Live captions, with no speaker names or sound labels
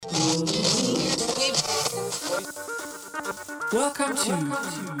Welcome to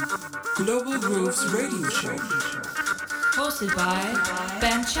Global Grooves Radio Show, hosted by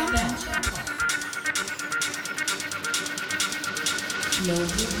Ben Chapman. Global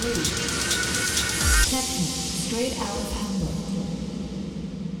Grooves, techno straight out of Hamburg.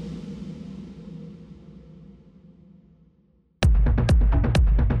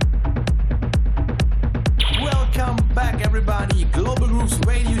 Everybody, Global Grooves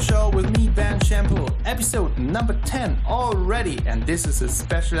Radio Show with me, Ben Shampoo, episode number 10 already, and this is a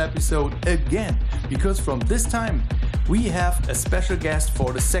special episode again, because from this time we have a special guest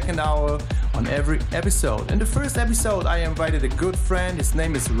for the second hour on every episode. In the first episode I invited a good friend, his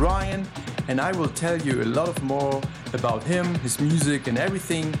name is Ryan, and I will tell you a lot of more about him, his music and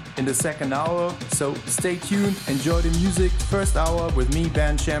everything in the second hour, so stay tuned, enjoy the music. First hour with me,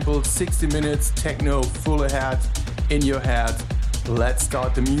 Ben Shampoo, 60 minutes, techno full ahead, in your head. Let's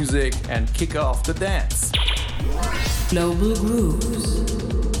start the music and kick off the dance. Global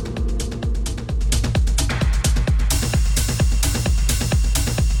Grooves.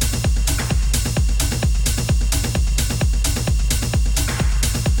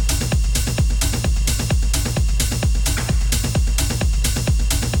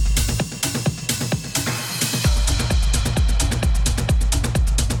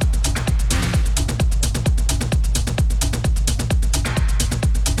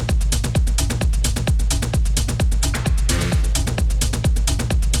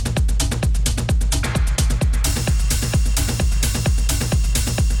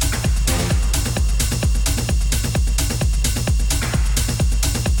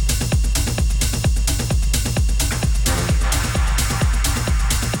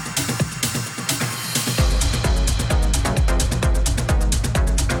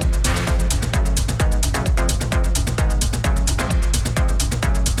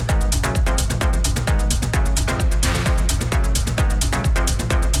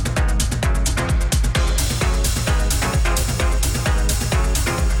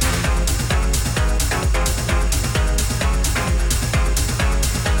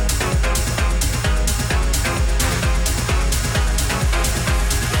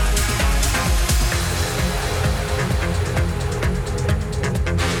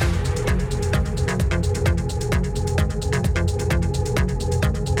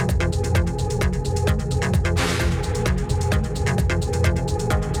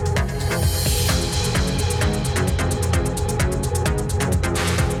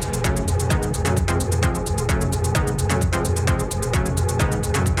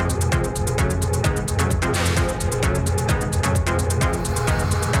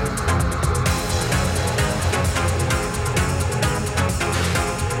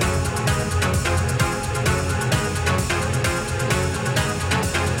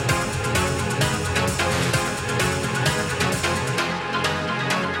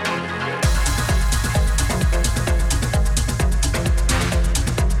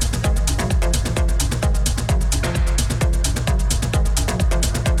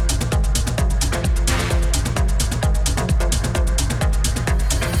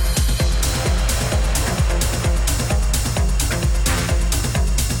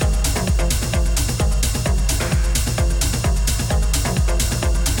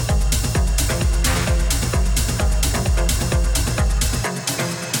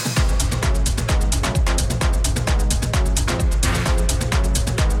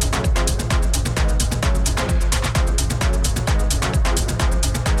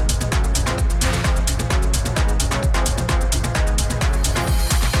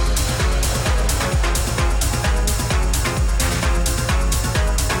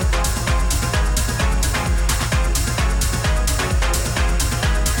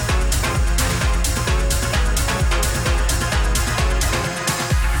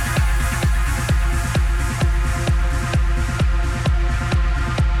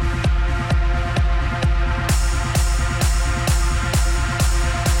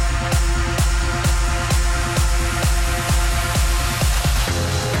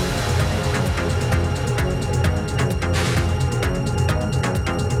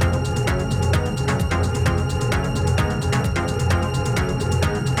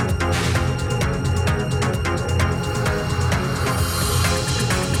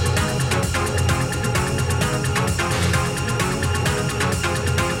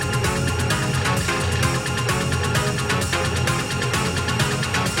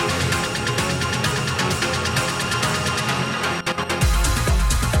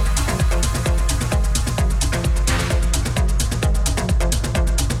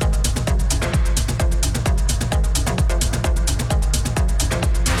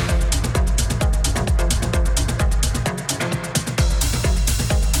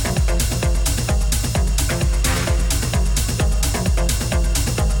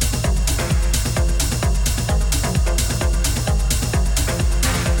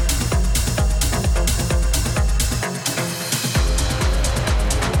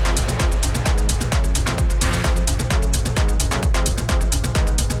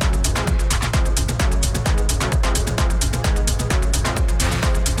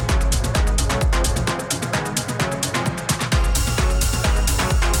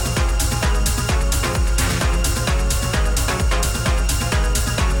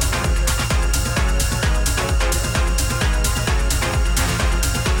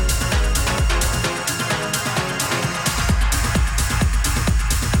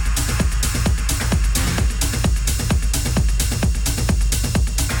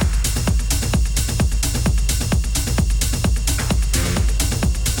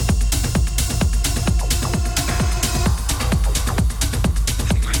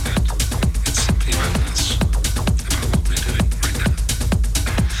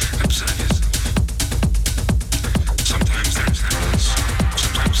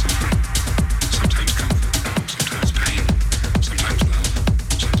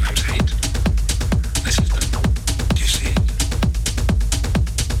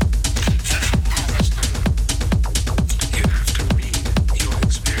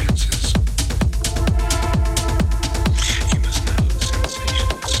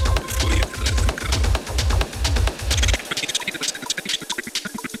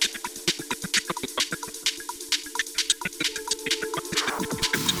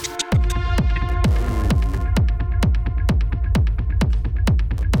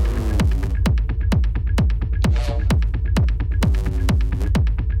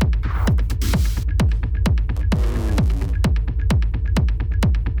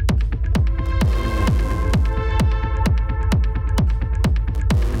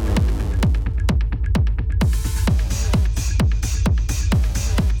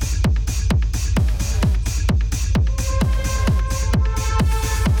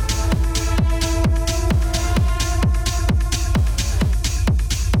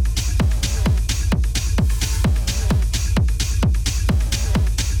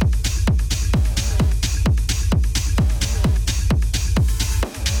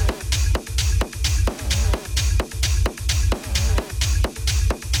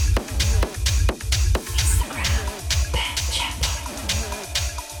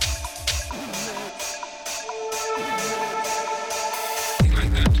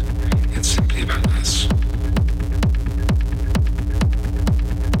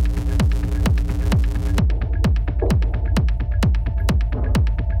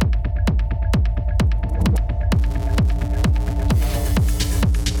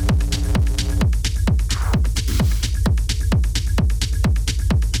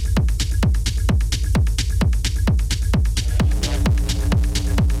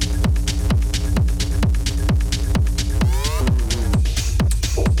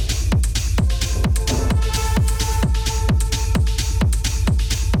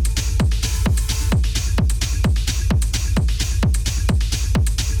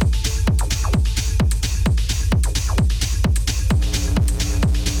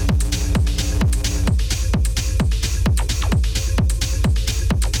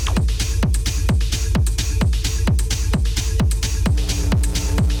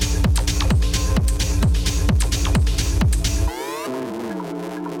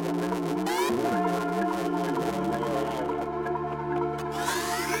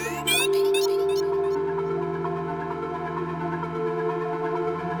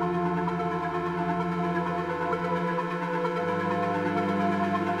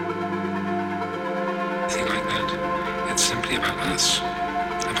 anything like that. It's simply about us,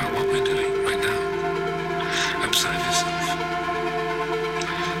 about what we're doing right now. Observe yourself.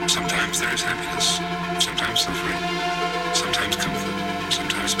 Sometimes there is happiness, sometimes suffering, sometimes comfort,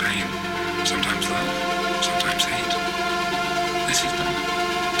 sometimes pain, sometimes love, sometimes hate. This is done.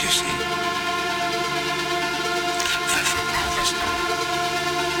 Do you see? Therefore, all of us know.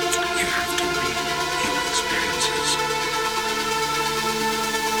 You have to read your experiences.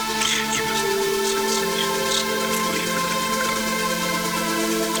 You must know the sensations before you can let them go.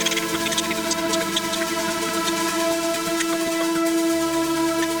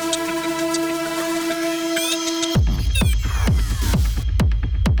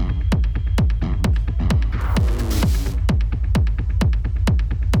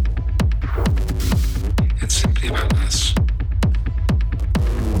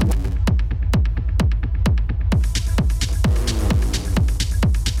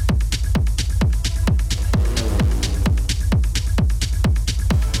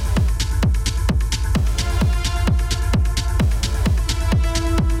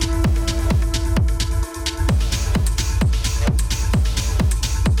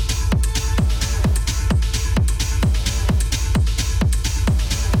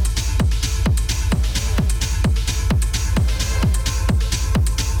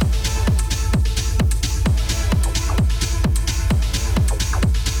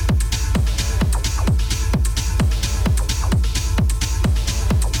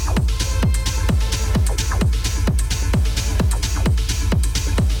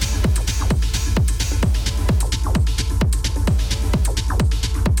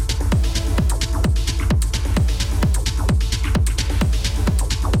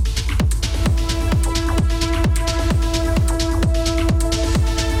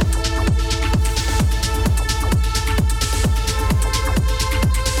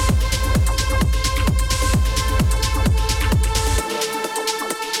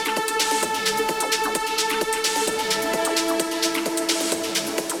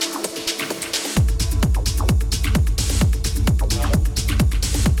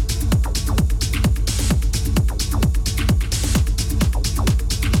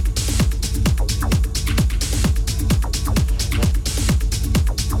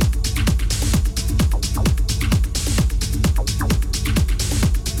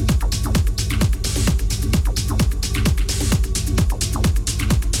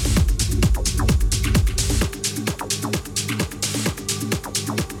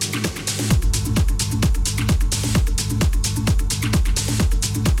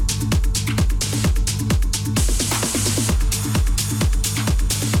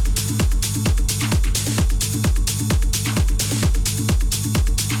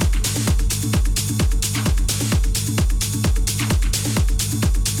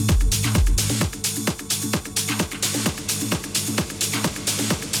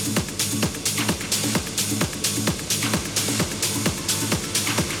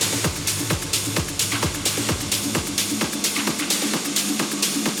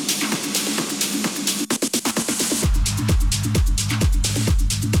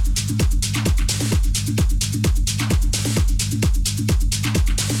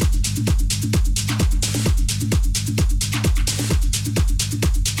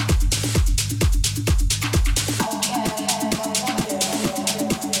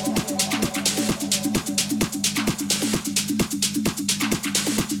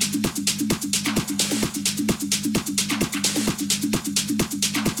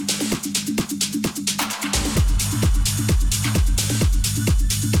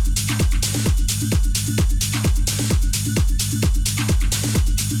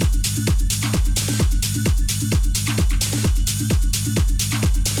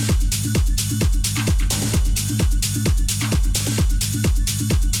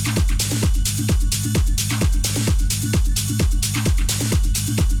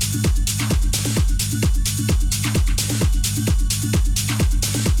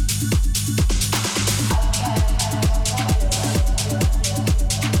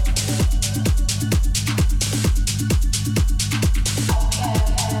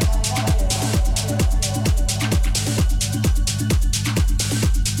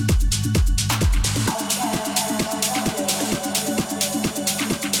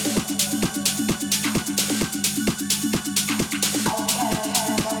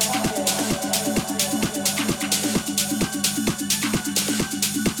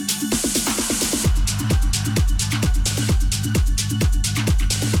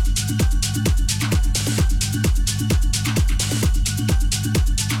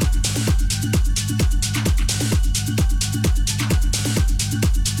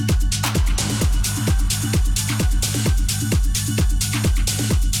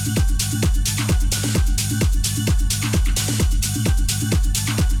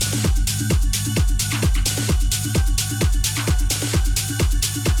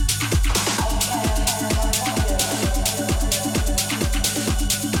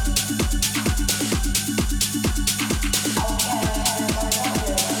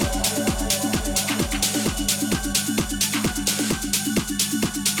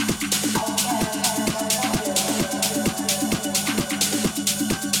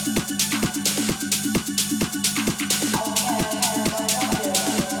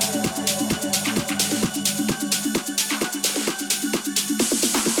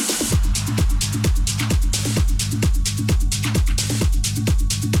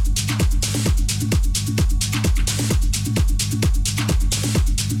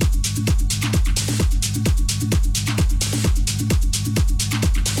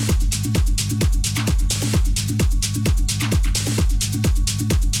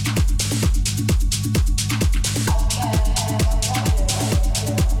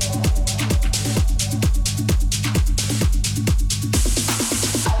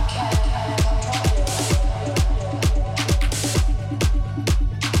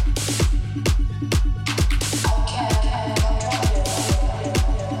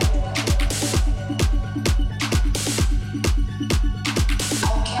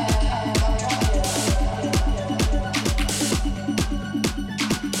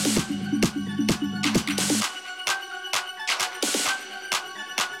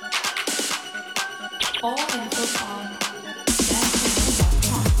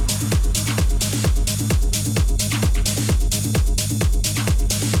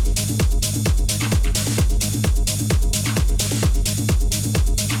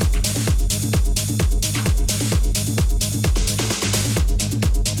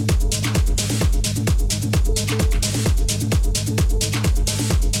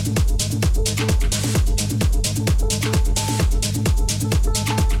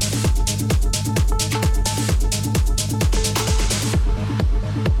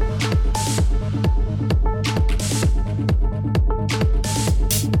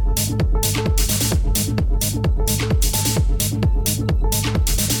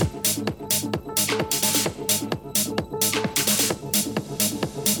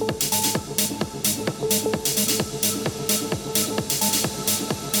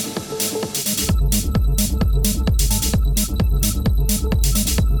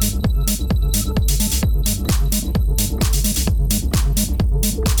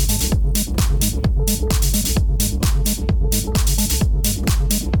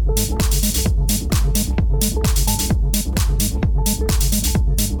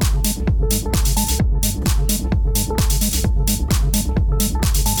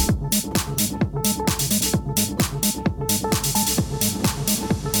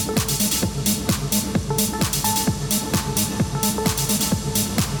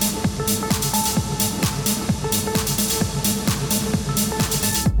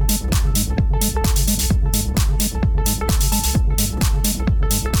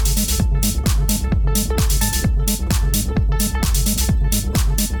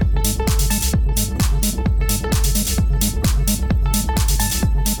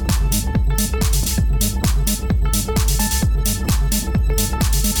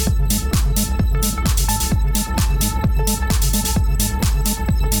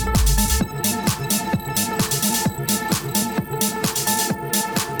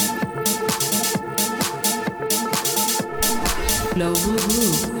 Global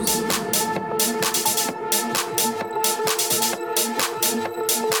Grooves.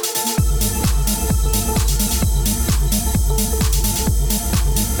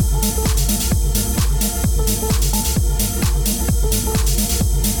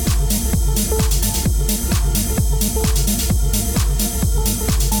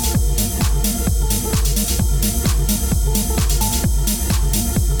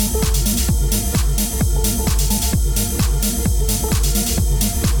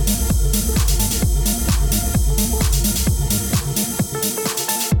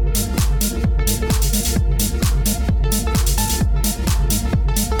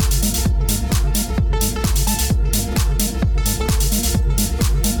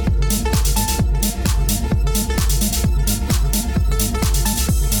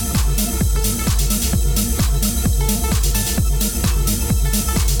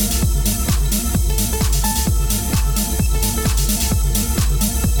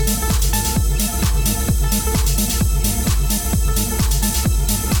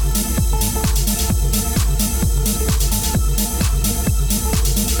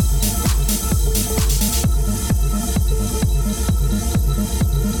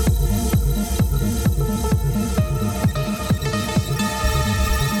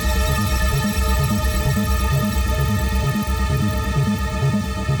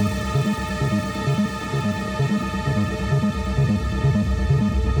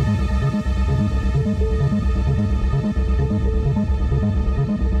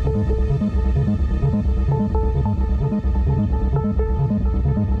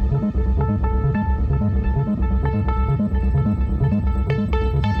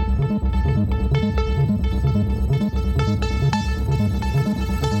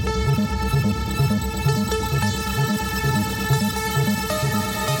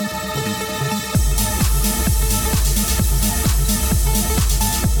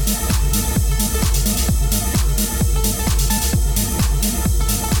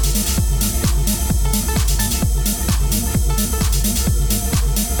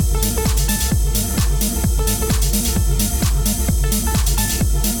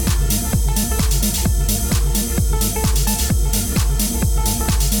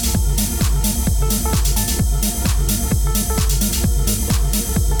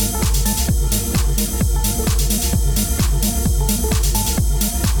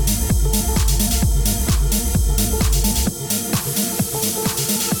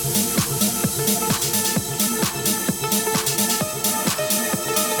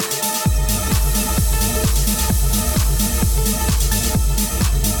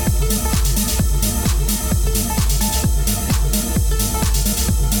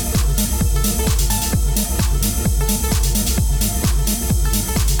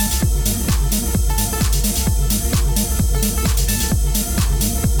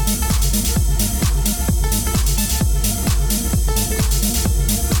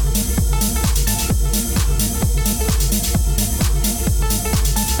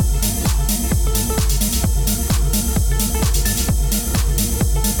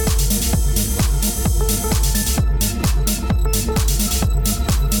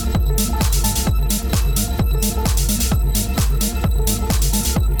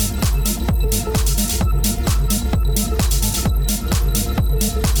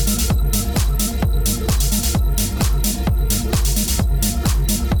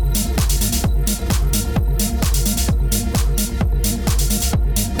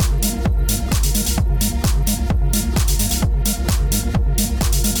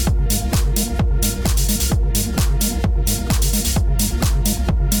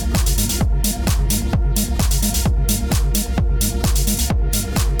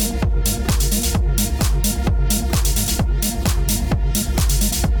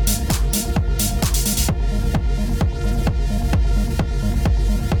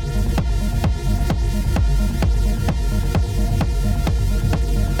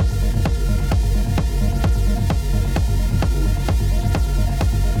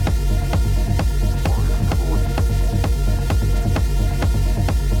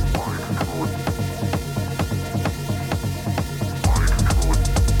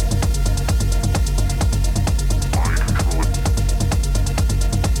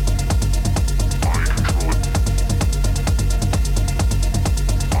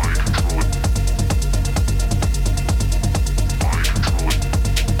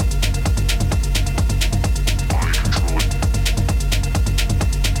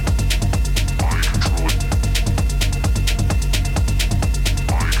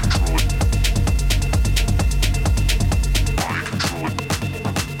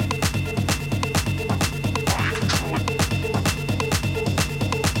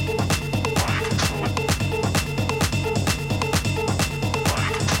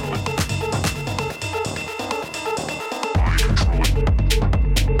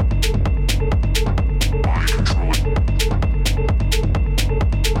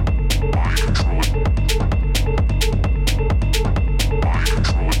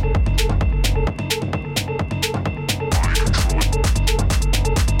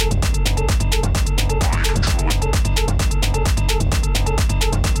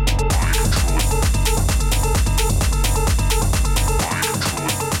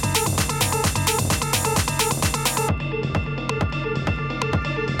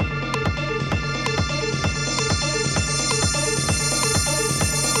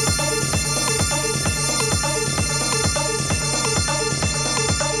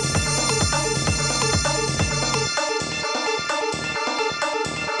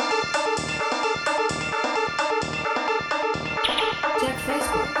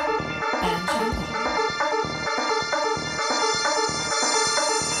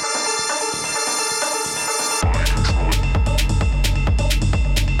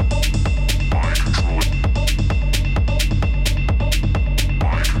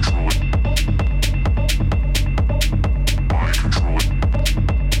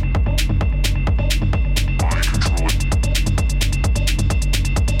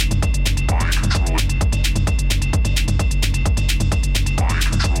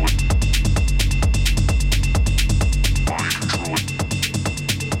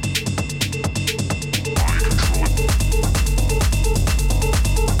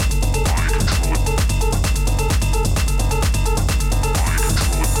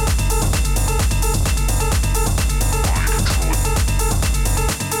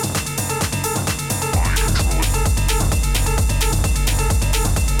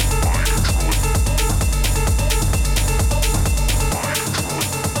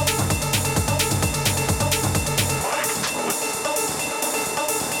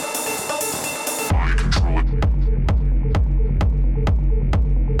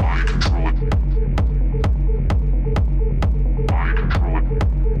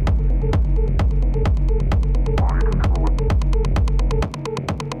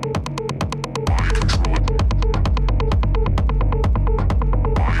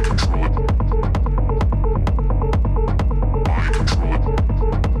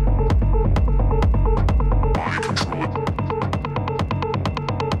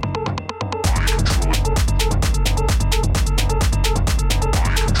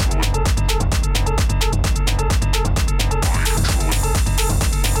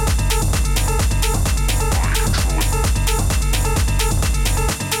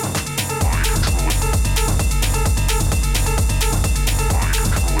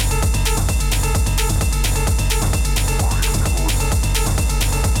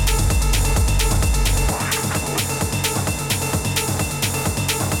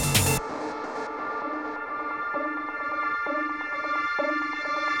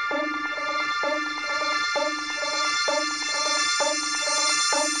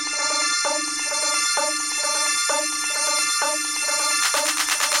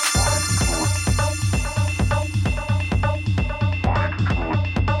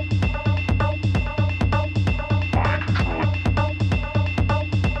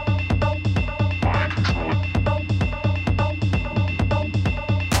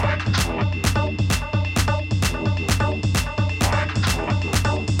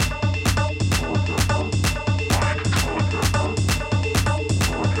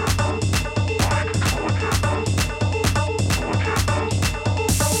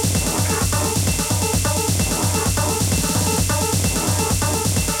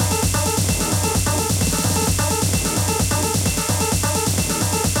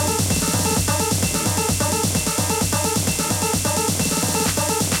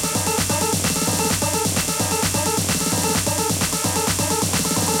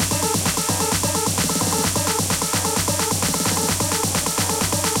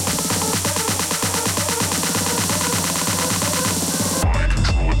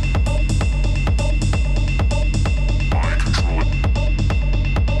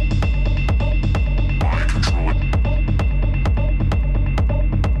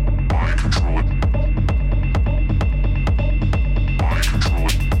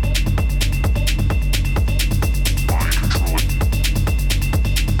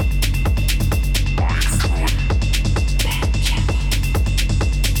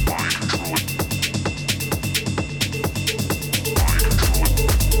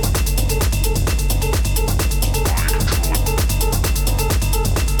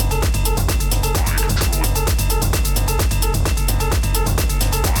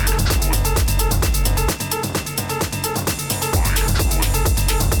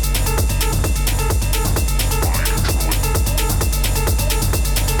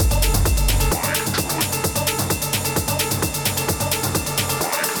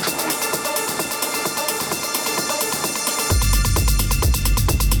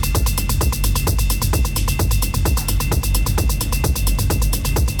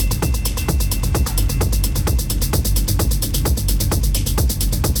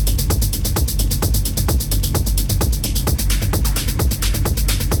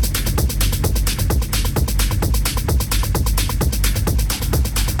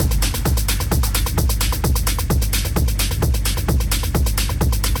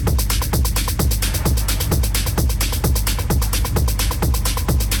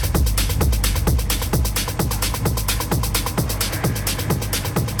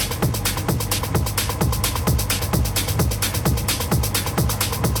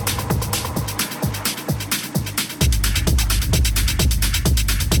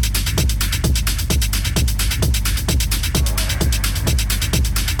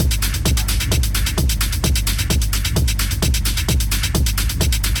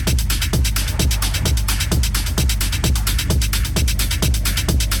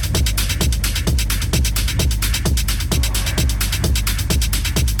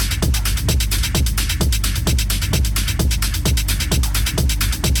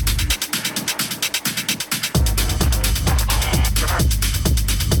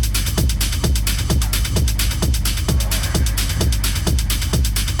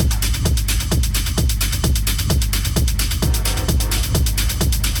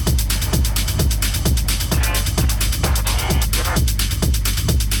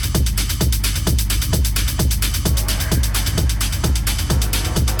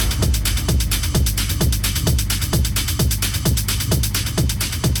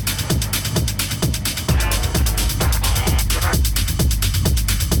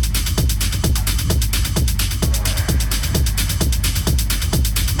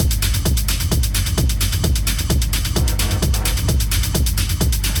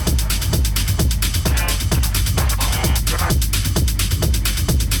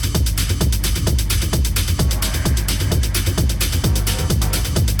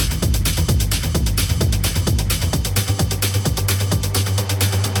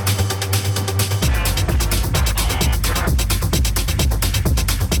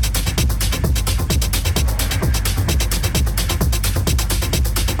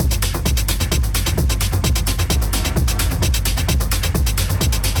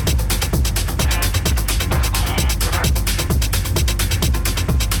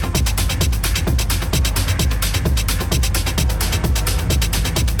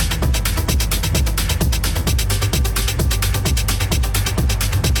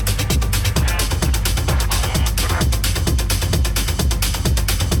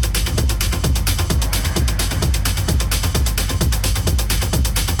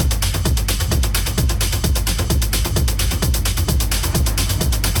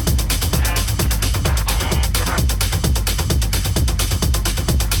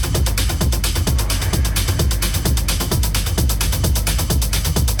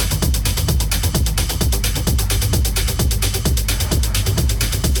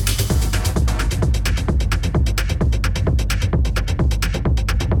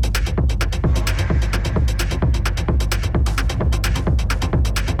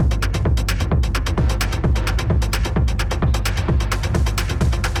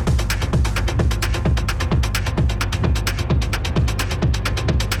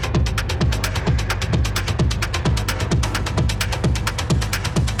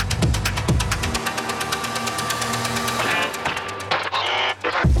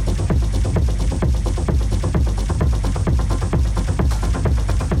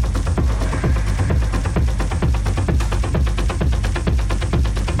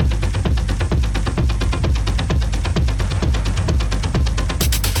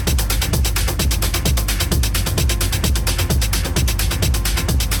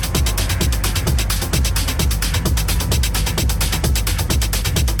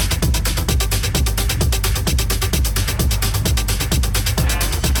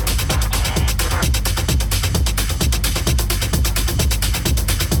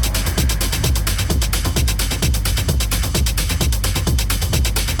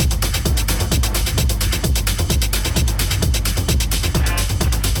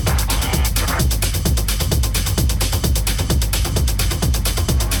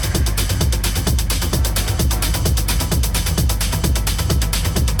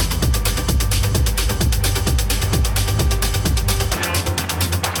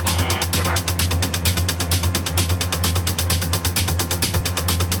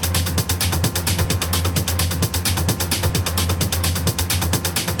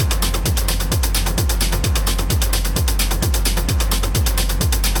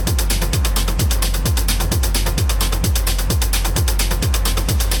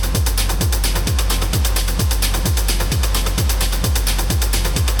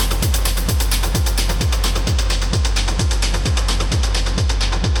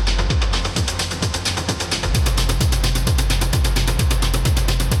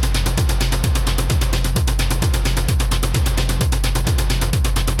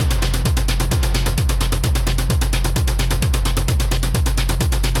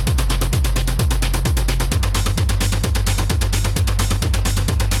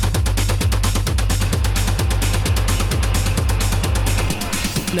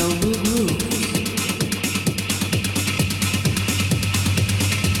 Global Groove.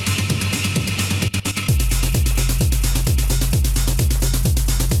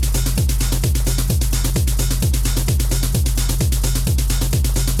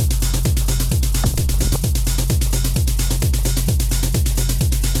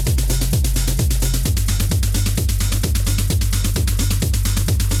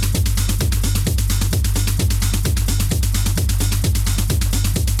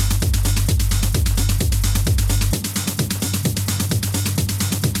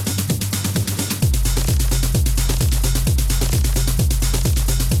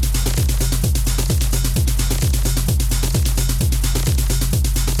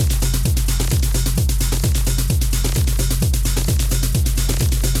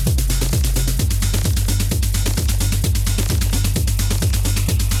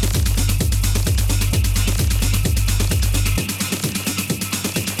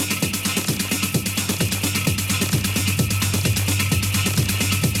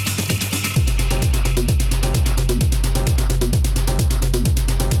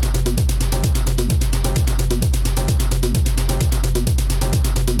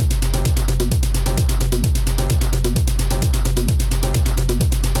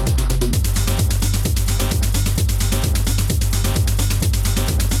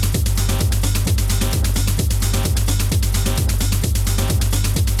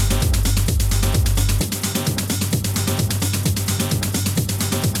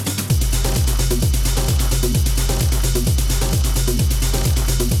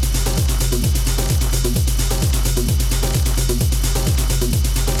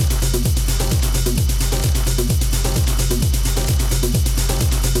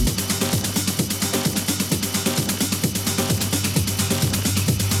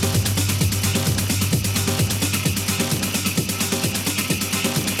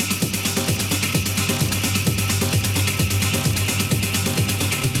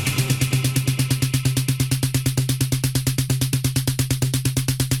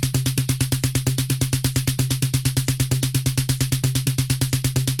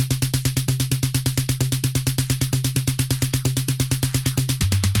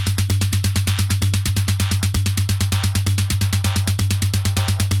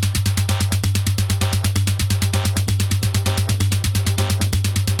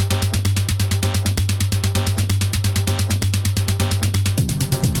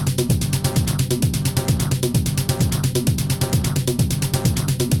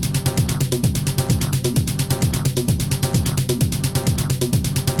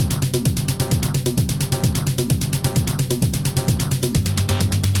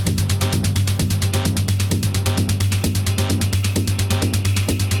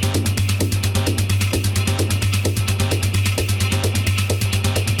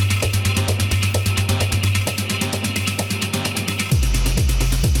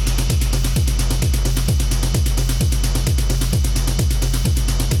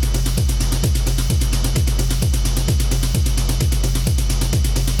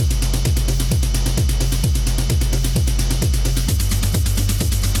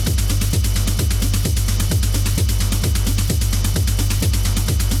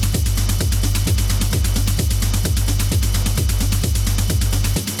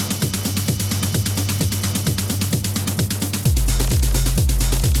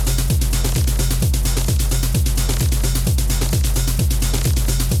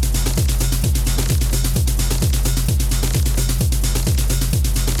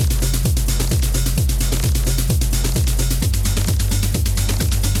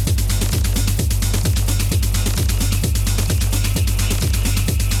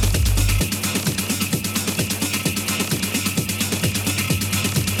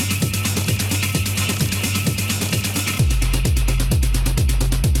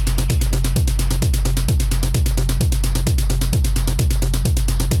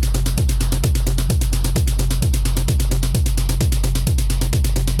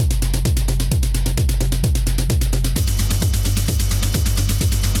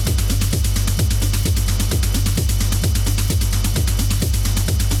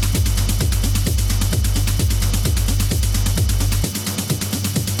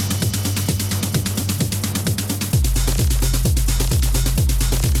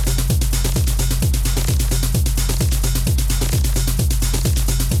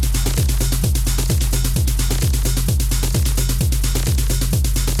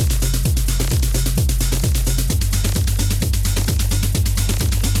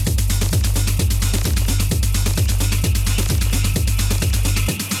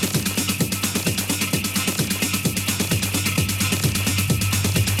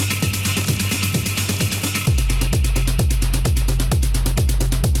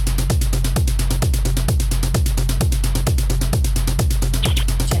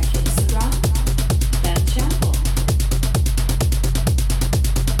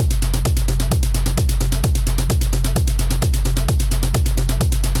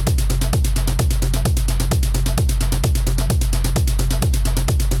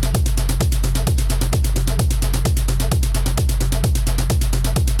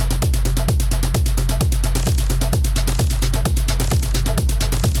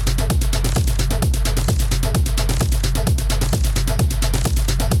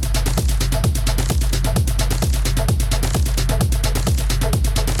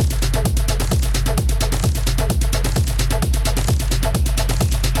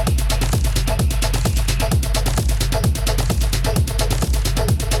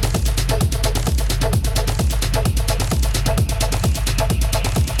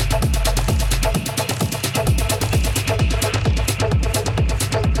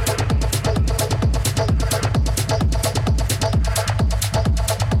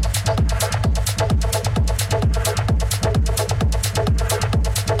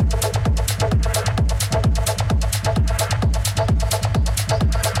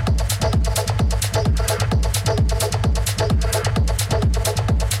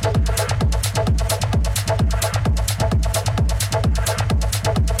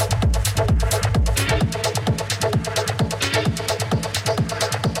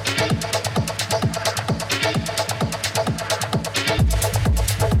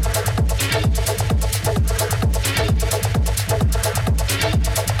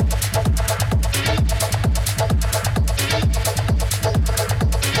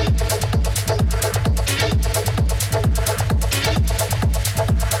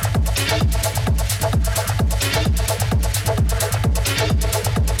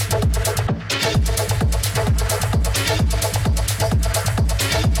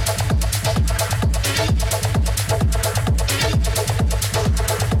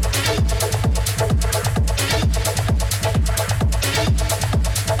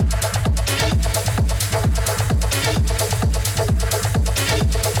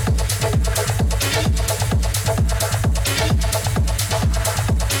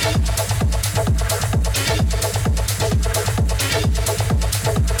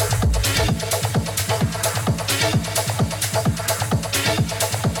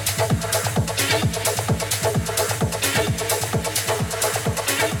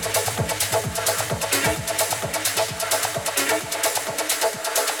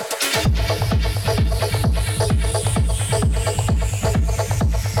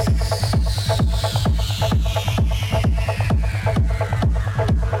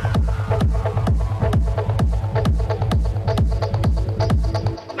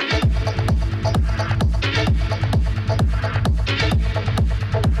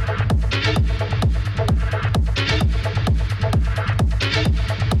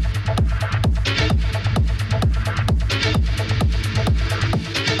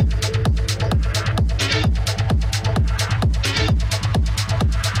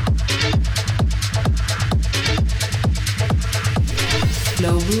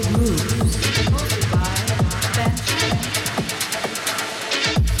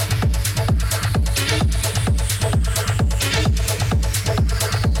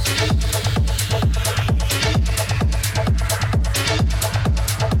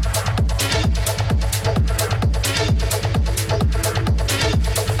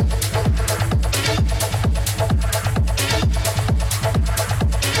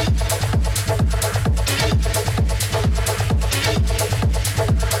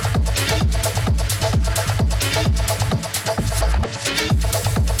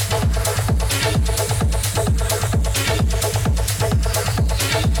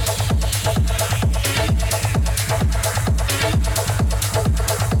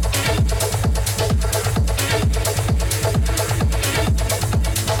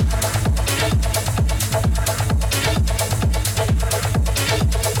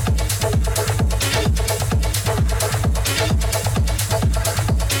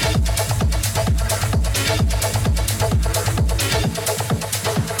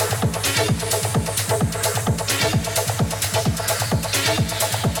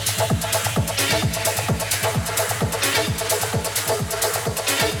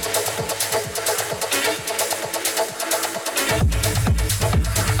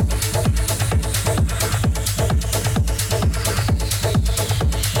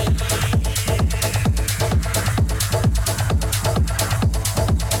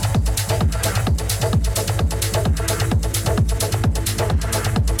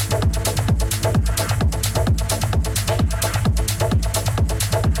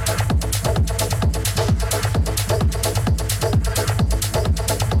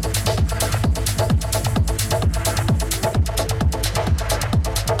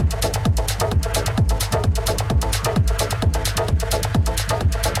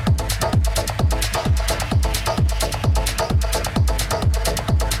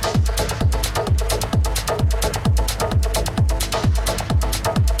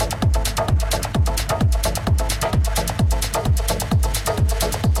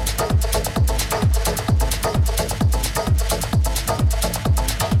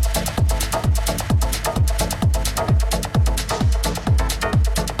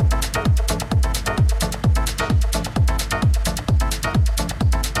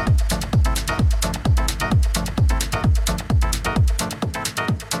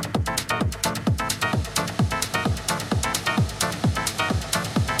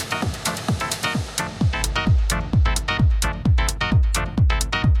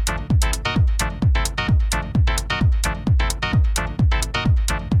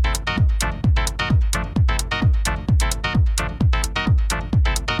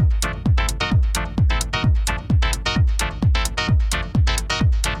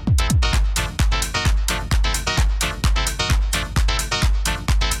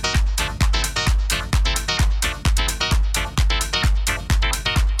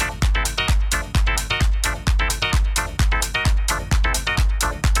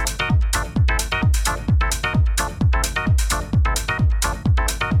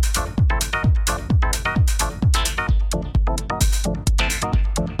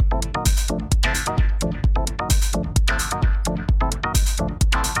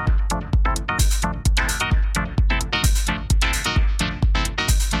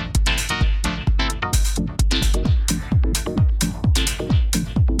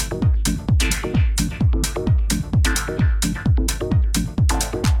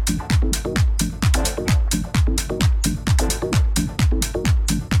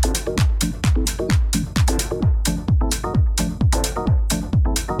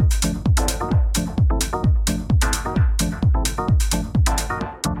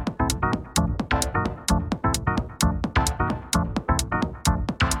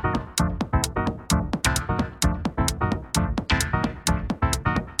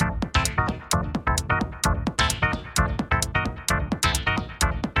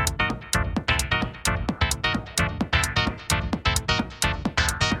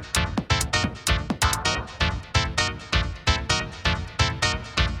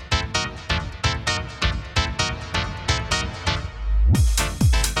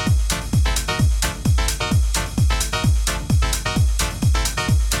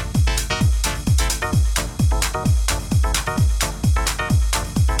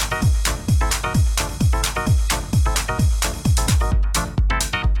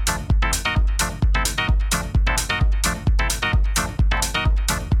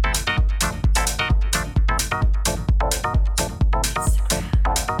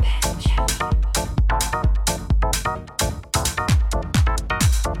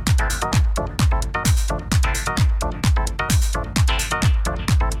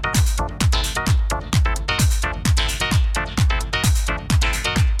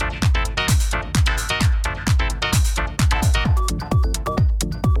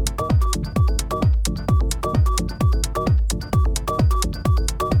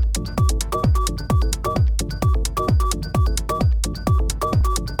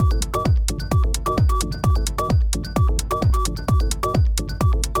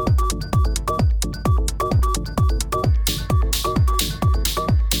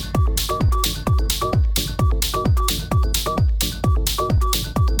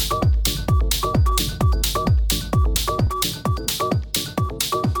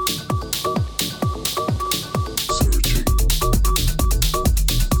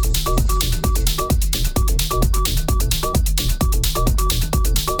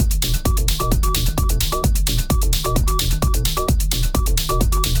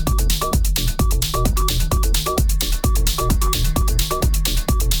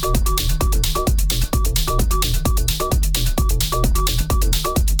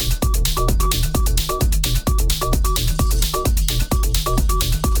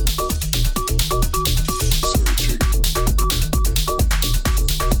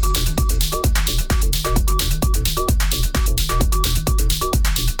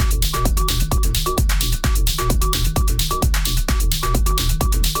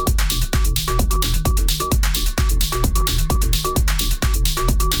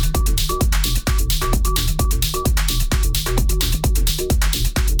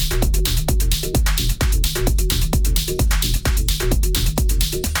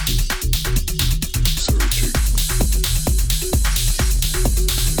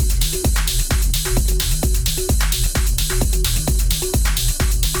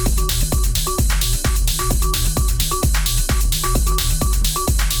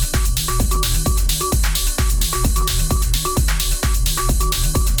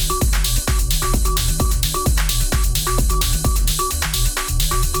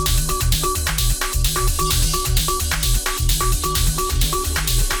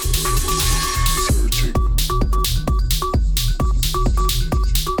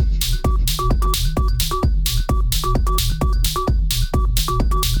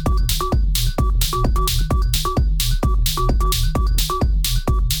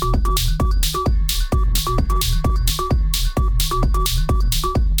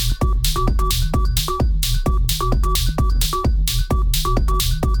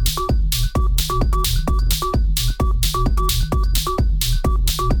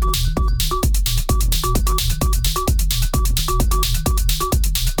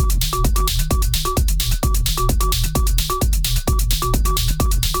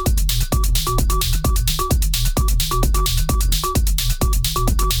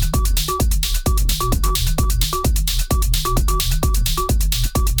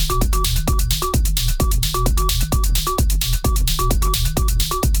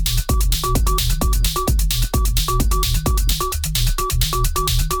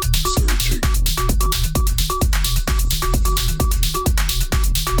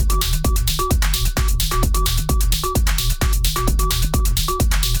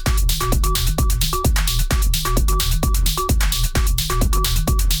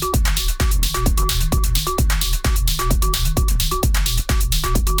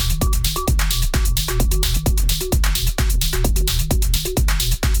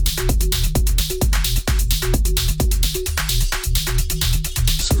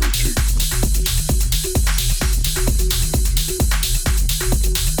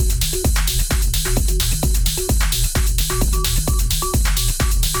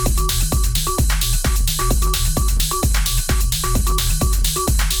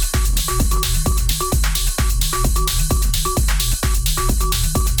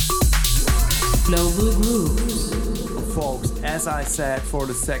 set for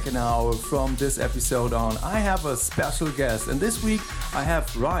the second hour from this episode on. I have a special guest, and this week I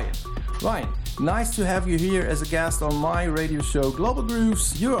have Ryan. Ryan, nice to have you here as a guest on my radio show Global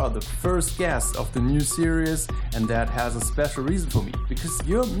Grooves. You are the first guest of the new series, and that has a special reason for me, because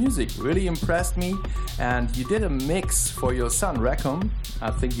your music really impressed me, and you did a mix for your son Rackham.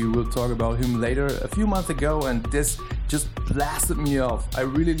 I think you will talk about him later, a few months ago, and this just blasted me off. I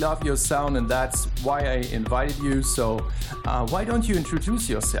really love your sound, and that's why I invited you. So why don't you introduce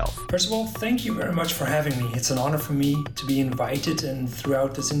yourself? First of all, thank you very much for having me. It's an honor for me to be invited, and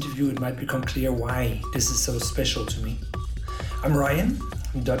throughout this interview it might become clear why this is so special to me. I'm Ryan.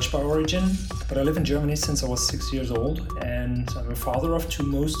 I'm Dutch by origin, but I live in Germany since I was 6 years old, and I'm a father of two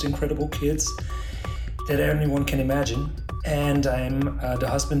most incredible kids that anyone can imagine. And I'm the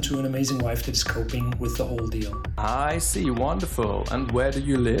husband to an amazing wife that is coping with the whole deal. I see, wonderful. And where do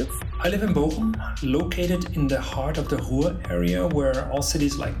you live? I live in Bochum, located in the heart of the Ruhr area, where all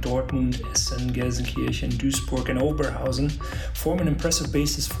cities like Dortmund, Essen, Gelsenkirchen, Duisburg and Oberhausen form an impressive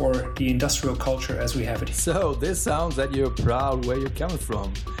basis for the industrial culture as we have it here. So this sounds that you're proud where you're coming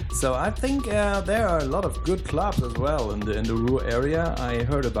from. So I think there are a lot of good clubs as well in the Ruhr area. I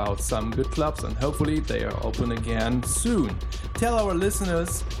heard about some good clubs, and hopefully they are open again soon. Tell our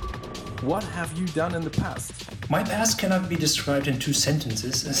listeners, what have you done in the past? My past cannot be described in 2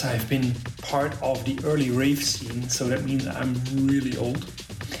 sentences, as I've been part of the early rave scene, so that means I'm really old.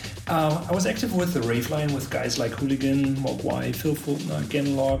 I was active with the rave line with guys like Hooligan, Mogwai, Phil Fultner,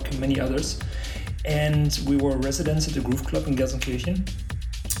 Genlock, and many others. And we were residents at the Groove Club in Gelsenkirchen.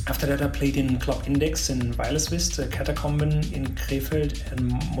 After that, I played in Club Index in Weilerswist, Katakomben in Krefeld,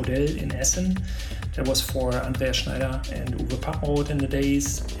 and Modell in Essen. That was for Andreas Schneider and Uwe Papenroth in the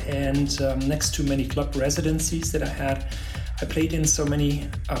days. And next to many club residencies that I had, I played in so many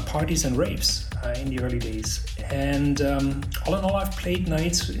parties and raves in the early days. And all in all, I've played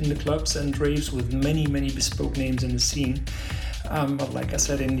nights in the clubs and raves with many, many bespoke names in the scene. But like I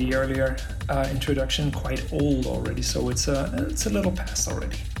said in the earlier introduction, quite old already, so it's a little past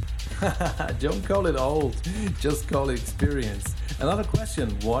already. Don't call it old, just call it experience. Another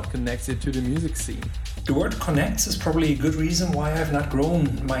question, what connects you to the music scene? The word connects is probably a good reason why I've not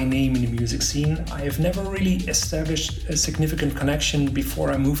grown my name in the music scene. I have never really established a significant connection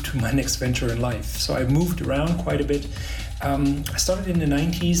before I moved to my next venture in life. So I've moved around quite a bit. I started in the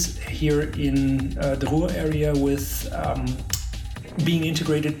 90s here in the Ruhr area with being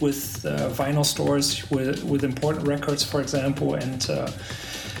integrated with vinyl stores with important records, for example, and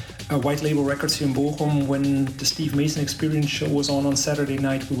white label records here in Bochum. When the Steve Mason Experience show was on Saturday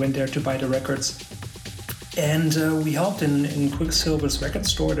night, we went there to buy the records. And we helped in Quicksilver's record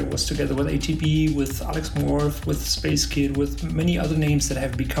store that was together with ATB, with Alex Morph, with Space Kid, with many other names that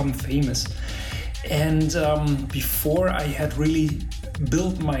have become famous. And before I had really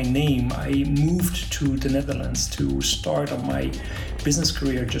built my name, I moved to the Netherlands to start on my business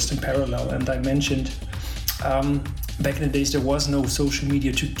career just in parallel. And I mentioned back in the days there was no social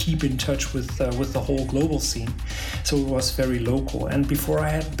media to keep in touch with the whole global scene, so it was very local. And before I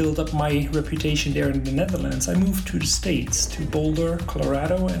had built up my reputation there in the Netherlands, I moved to the States, to Boulder,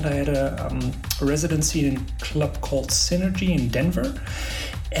 Colorado, and I had a residency in a club called Synergy in Denver.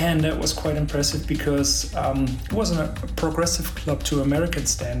 And that was quite impressive because it wasn't a progressive club to American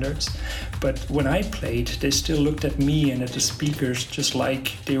standards, but when I played, they still looked at me and at the speakers just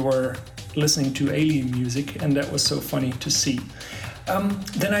like they were listening to alien music, and that was so funny to see.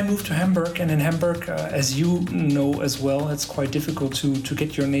 Then I moved to Hamburg, and in Hamburg, as you know as well, it's quite difficult to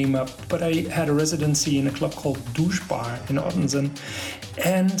get your name up, but I had a residency in a club called Duschbar in Ottensen,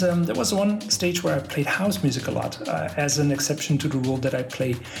 and there was one stage where I played house music a lot, as an exception to the rule that I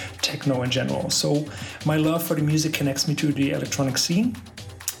play techno in general. So my love for the music connects me to the electronic scene.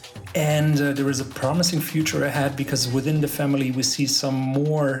 And there is a promising future ahead, because within the family we see some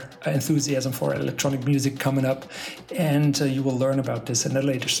more enthusiasm for electronic music coming up, and you will learn about this in a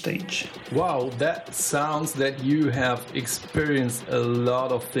later stage. Wow, that sounds that you have experienced a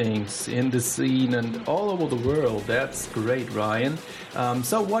lot of things in the scene and all over the world. That's great, Ryan.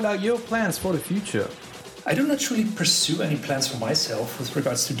 So what are your plans for the future? I do not really pursue any plans for myself with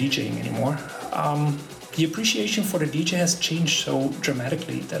regards to DJing anymore. The appreciation for the DJ has changed so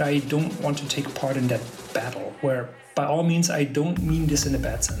dramatically that I don't want to take part in that battle, where by all means I don't mean this in a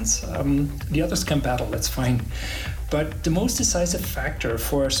bad sense. The others can battle, that's fine. But the most decisive factor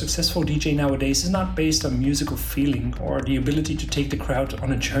for a successful DJ nowadays is not based on musical feeling or the ability to take the crowd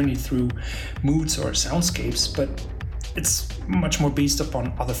on a journey through moods or soundscapes, but it's much more based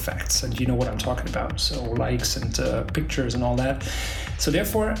upon other facts, and you know what I'm talking about. So likes and pictures and all that. So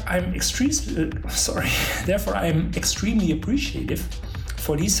therefore, I'm extremely appreciative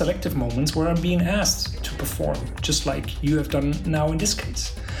for these selective moments where I'm being asked to perform, just like you have done now in this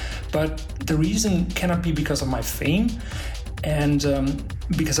case. But the reason cannot be because of my fame, and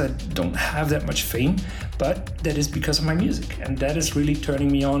because I don't have that much fame, but that is because of my music, and that is really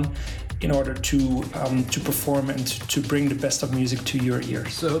turning me on in order to perform and to bring the best of music to your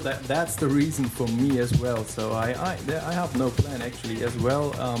ears. So that's the reason for me as well. So I have no plan actually as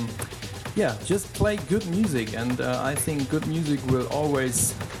well. Yeah, just play good music, and I think good music will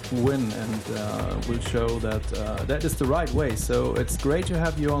always win, and will show that that is the right way. So it's great to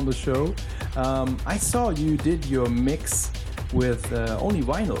have you on the show. I saw you did your mix with only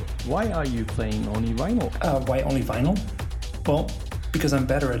vinyl. Why are you playing only vinyl? Why only vinyl? Well, because I'm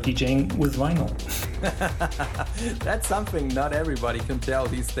better at DJing with vinyl. That's something not everybody can tell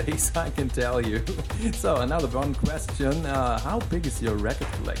these days, I can tell you. So another one question, how big is your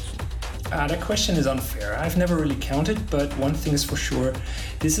record collection? That question is unfair. I've never really counted, but one thing is for sure,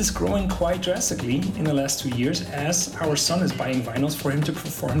 this is growing quite drastically in the last 2 years as our son is buying vinyls for him to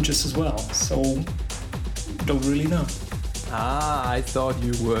perform just as well. So, don't really know. I thought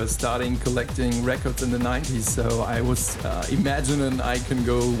you were starting collecting records in the 90s, so I was imagining I can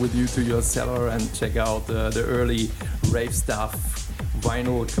go with you to your cellar and check out the early rave stuff,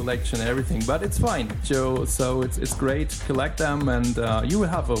 vinyl collection, everything. But it's fine, Joe, so it's great to collect them, and you will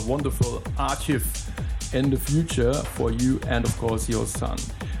have a wonderful archive in the future for you and, of course, your son.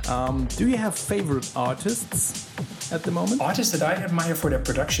 Do you have favorite artists at the moment? Artists that I admire for their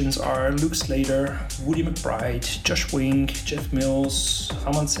productions are Luke Slater, Woody McBride, Josh Wink, Jeff Mills,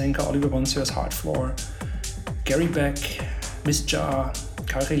 Raman Senka, Oliver Bonsior's Heartfloor, Gary Beck, Miss Jar,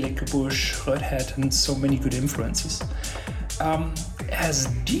 Kari Lekebusch, Redhead, and so many good influences. As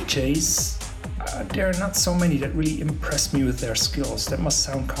DJs, there are not so many that really impress me with their skills. That must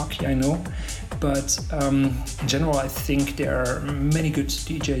sound cocky, I know, but in general, I think there are many good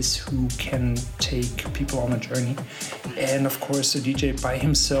DJs who can take people on a journey. And of course, a DJ by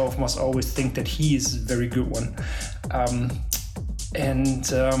himself must always think that he is a very good one.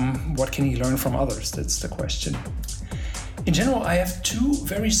 What can he learn from others? That's the question. In general, I have two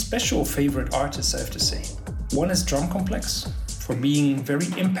very special favorite artists, I have to say. One is Drum Complex, for being very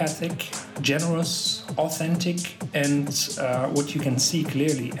empathic, generous, authentic, and what you can see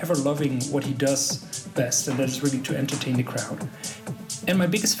clearly, ever loving what he does best, and that is really to entertain the crowd. And my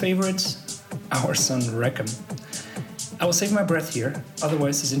biggest favorite, our son Reckham. I will save my breath here,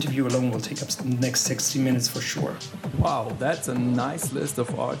 otherwise this interview alone will take up the next 60 minutes for sure. Wow, that's a nice list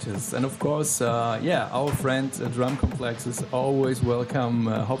of artists. And of course, our friend Drum Complex is always welcome.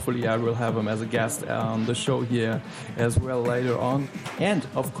 Hopefully I will have him as a guest on the show here as well later on. And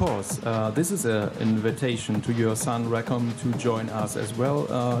of course, this is an invitation to your son Reckham to join us as well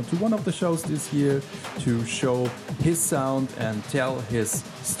to one of the shows this year to show his sound and tell his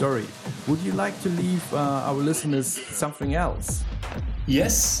story. Would you like to leave our listeners something else?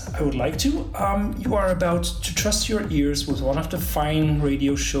 Yes, I would like to. You are about to trust your ears with one of the fine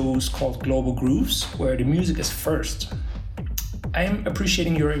radio shows called Global Grooves, where the music is first. I am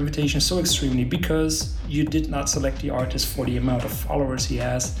appreciating your invitation so extremely because you did not select the artist for the amount of followers he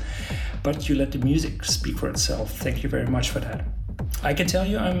has, but you let the music speak for itself. Thank you very much for that. I can tell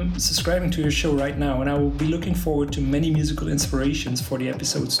you I'm subscribing to your show right now, and I will be looking forward to many musical inspirations for the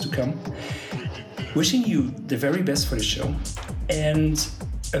episodes to come. Wishing you the very best for the show, and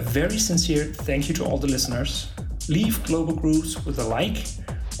a very sincere thank you to all the listeners. Leave Global Grooves with a like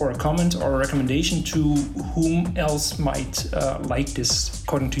or a comment or a recommendation to whom else might like this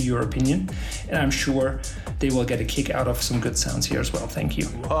according to your opinion, and I'm sure they will get a kick out of some good sounds here as well. Thank you.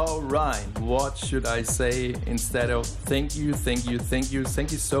 All right, what should I say instead of thank you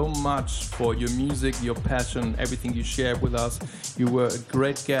so much for your music, your passion, everything you shared with us. You were a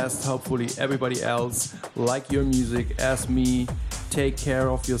great guest. Hopefully everybody else like your music as me. Take care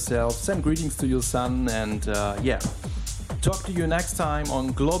of yourself, send greetings to your son, and talk to you next time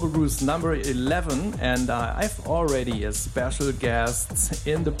on Global Grooves number 11, and I've already a special guest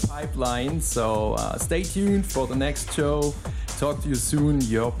in the pipeline, so stay tuned for the next show. Talk to you soon,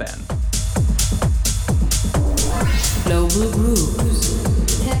 your Ben. Global Grooves.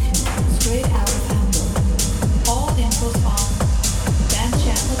 Techno straight out of Hamburg. All infos on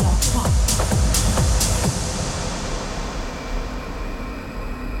bandchamber.com.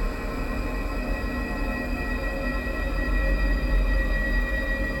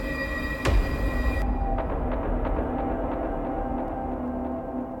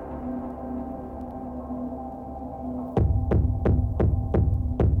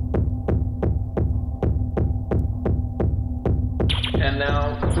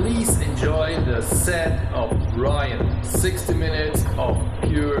 please enjoy the set of Ryan. 60 minutes of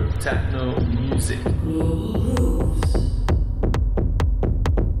pure techno music.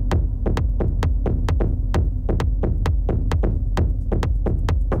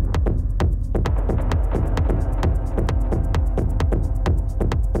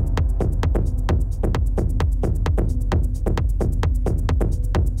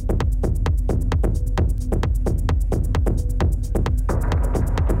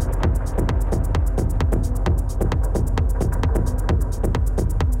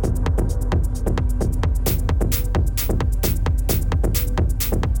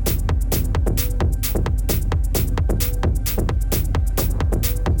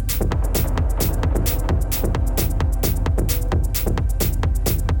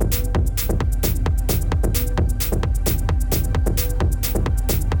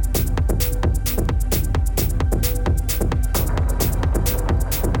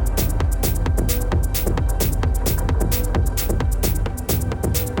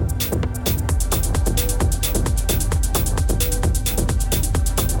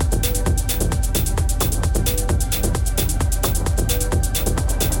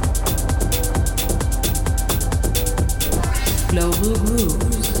 Global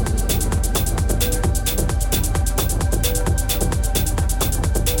Grooves.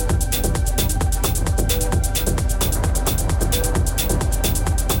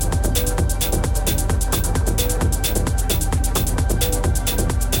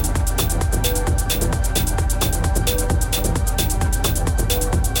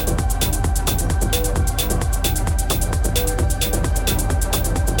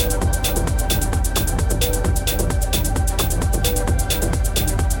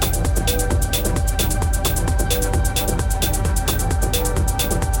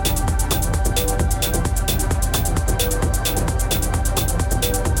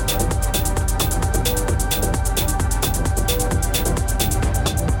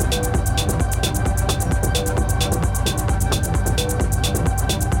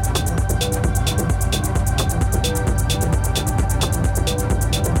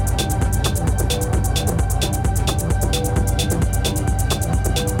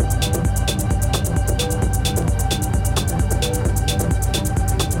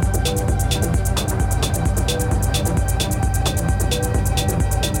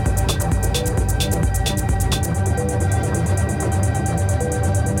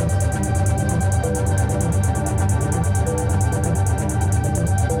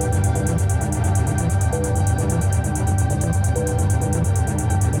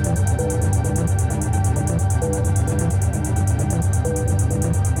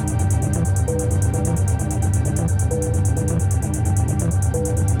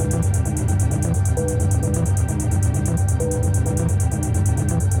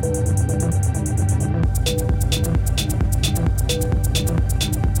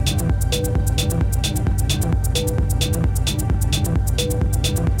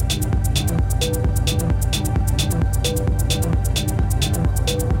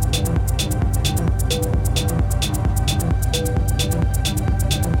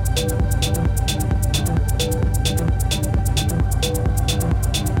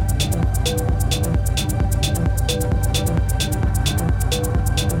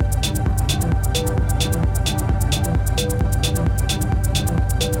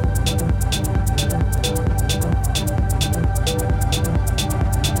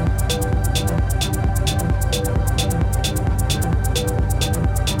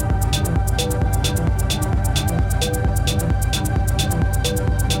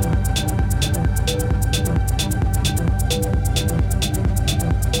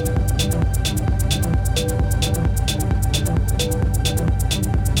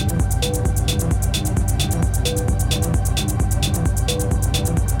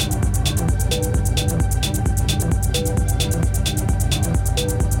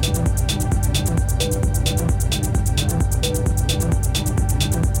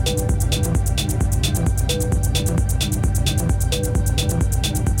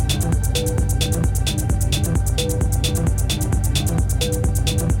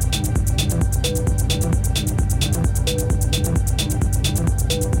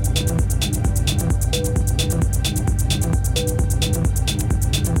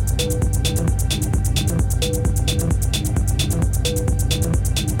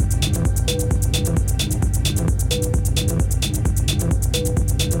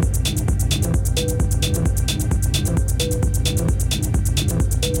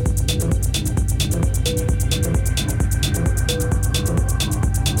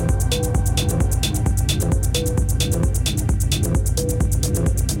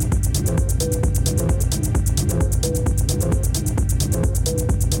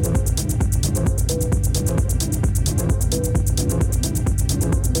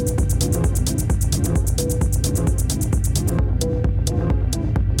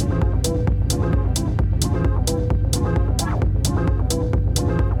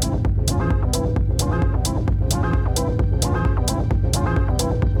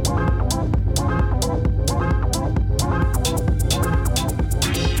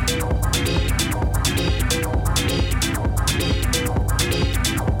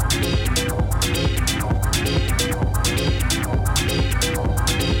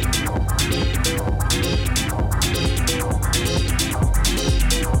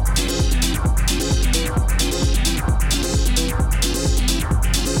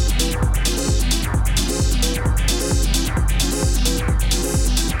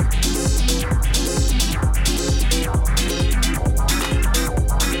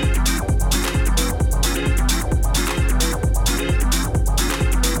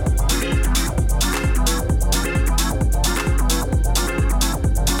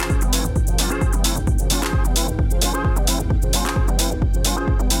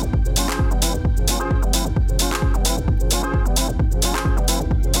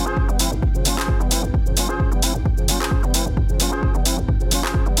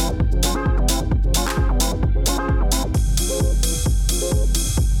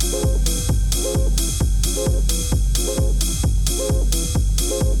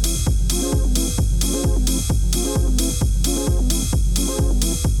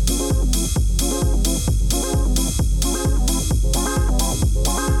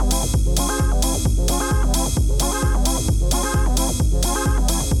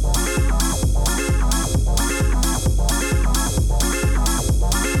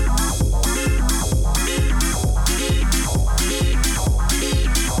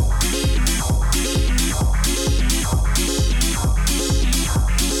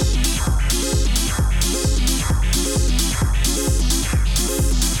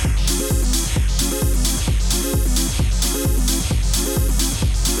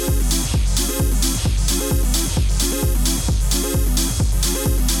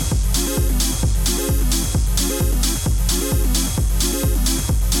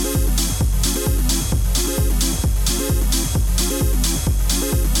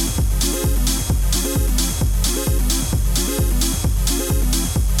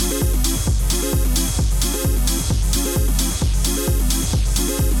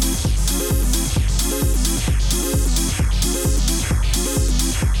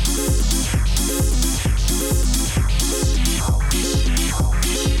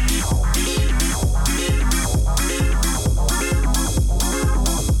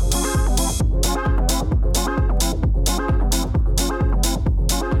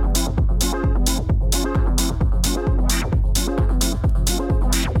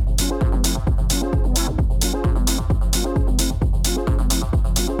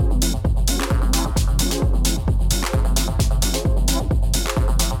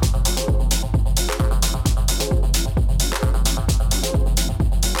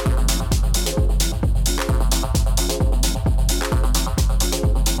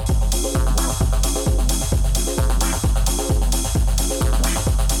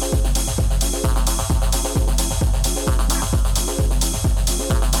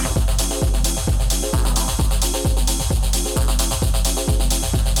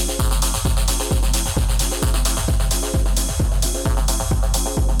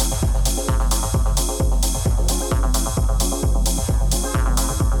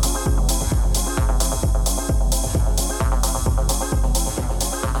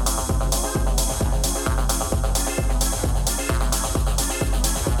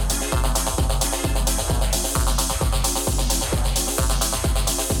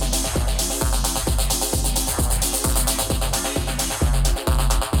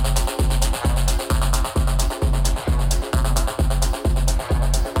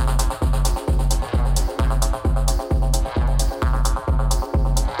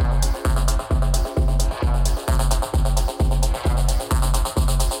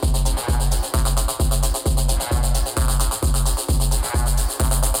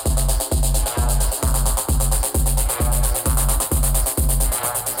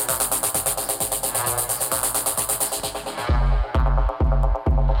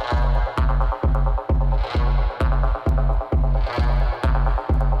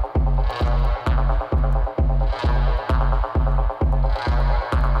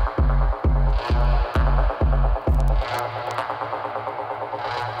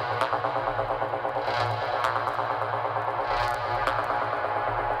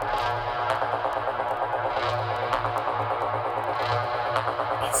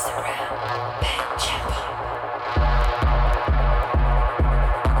 Instagram, Ben Champo.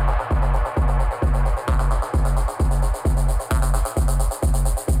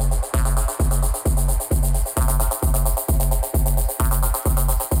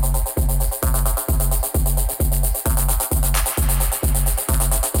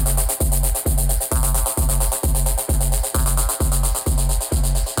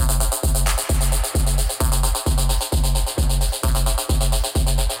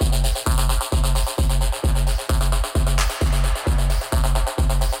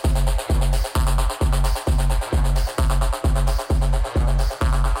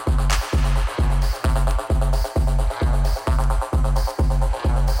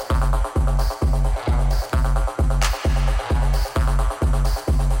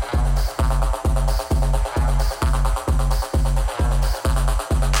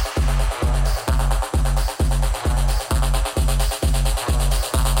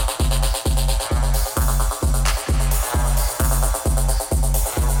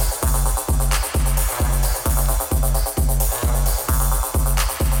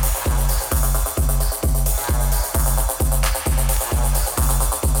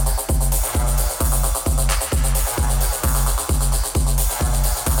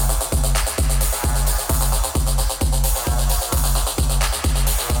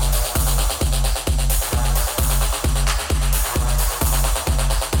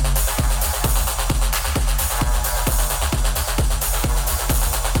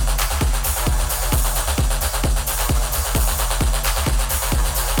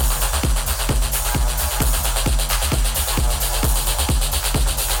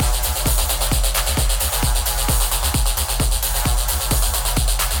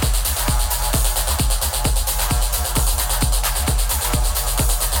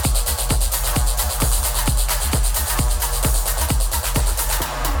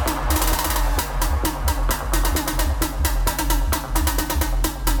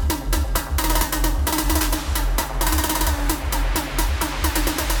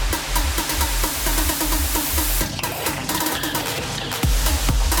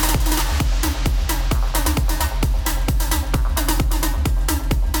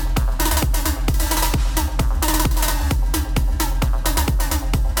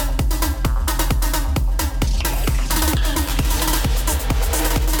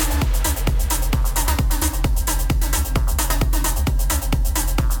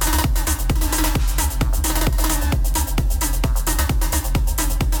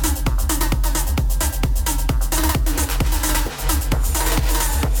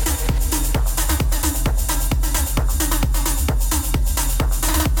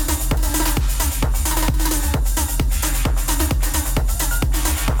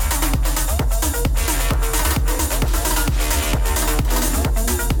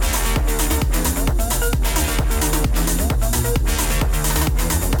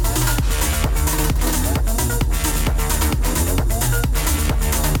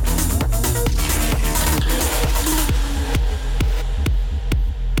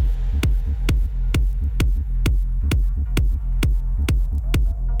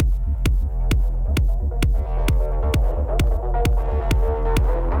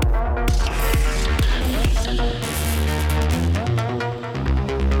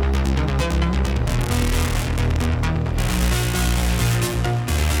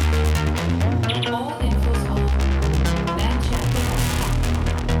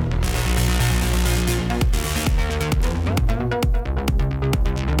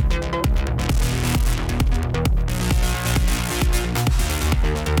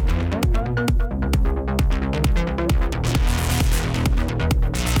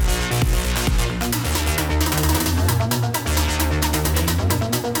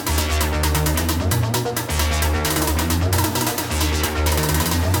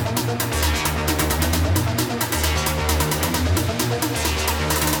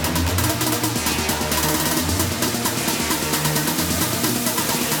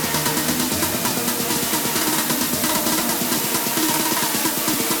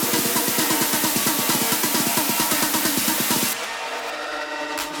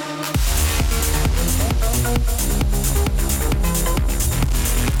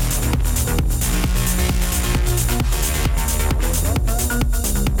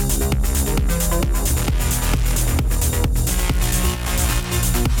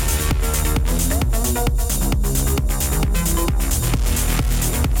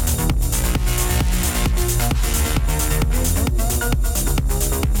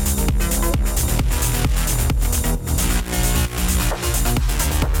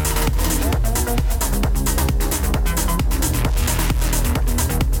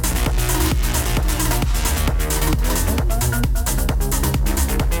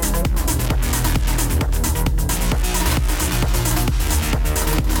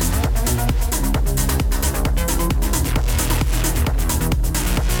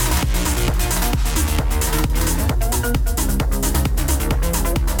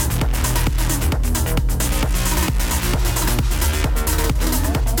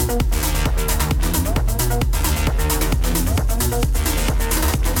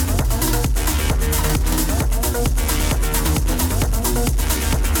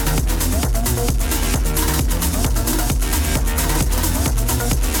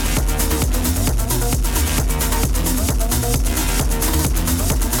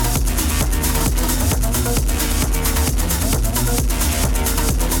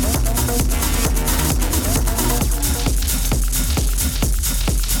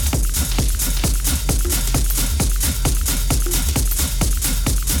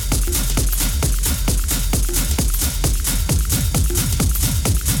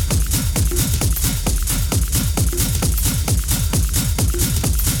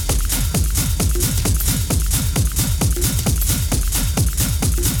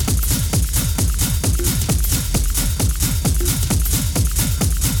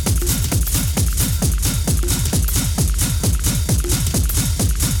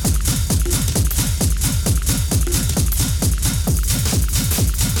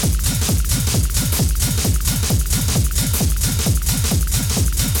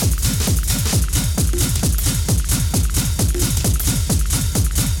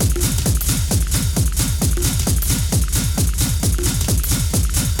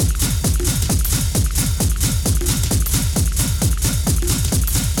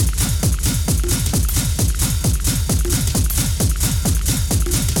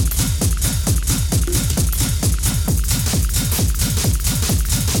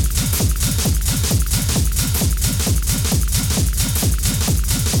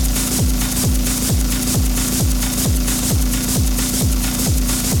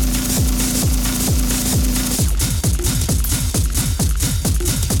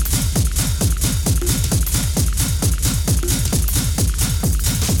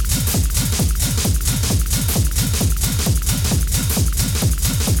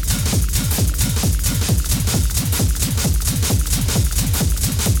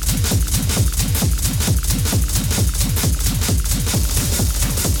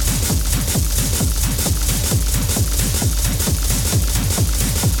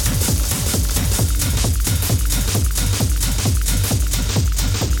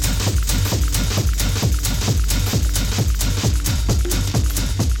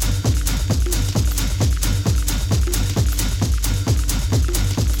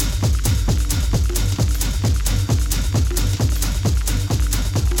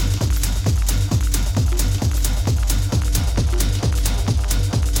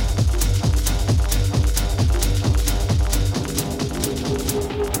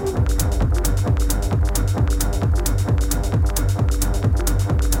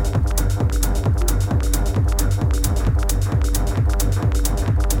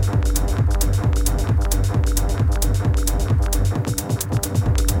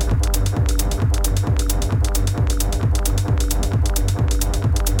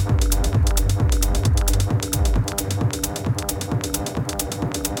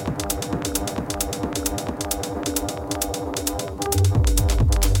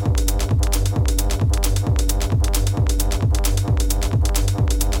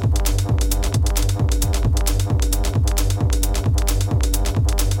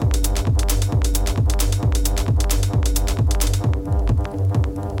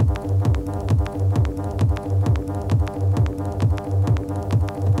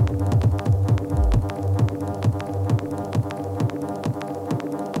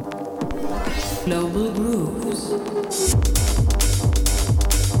 Global Grooves.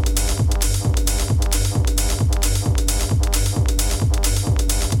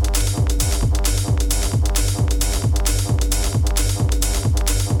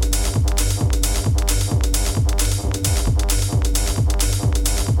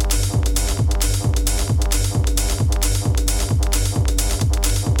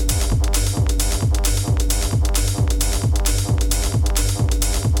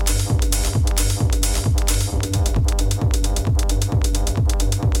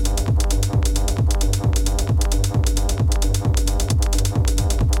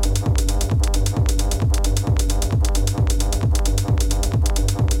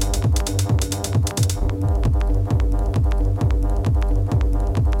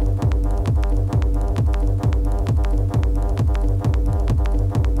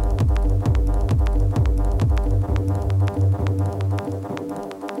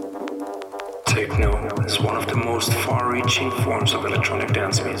 Forms of electronic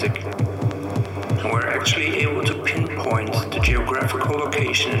dance music, and we're actually able to pinpoint the geographical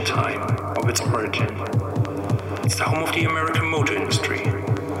location and time of its origin. It's the home of the American motor industry,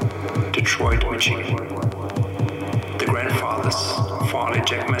 Detroit, Michigan. The grandfathers, Farley,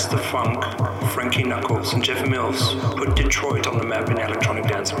 Jackmaster Funk, Frankie Knuckles, and Jeff Mills put Detroit on the map in electronic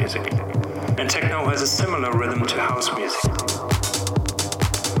dance music, and techno has a similar rhythm to house music.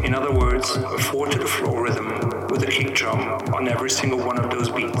 In other words, a 4-to-the-floor rhythm with a kick drum on every single one of those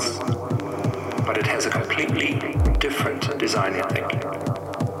beats. But it has a completely different design ethic.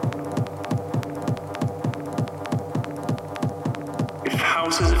 If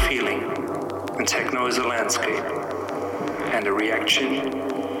house is a feeling, and techno is a landscape, and a reaction,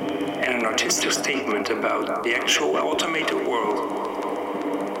 and an artistic statement about the actual automated world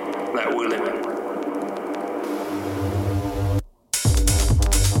that we live in.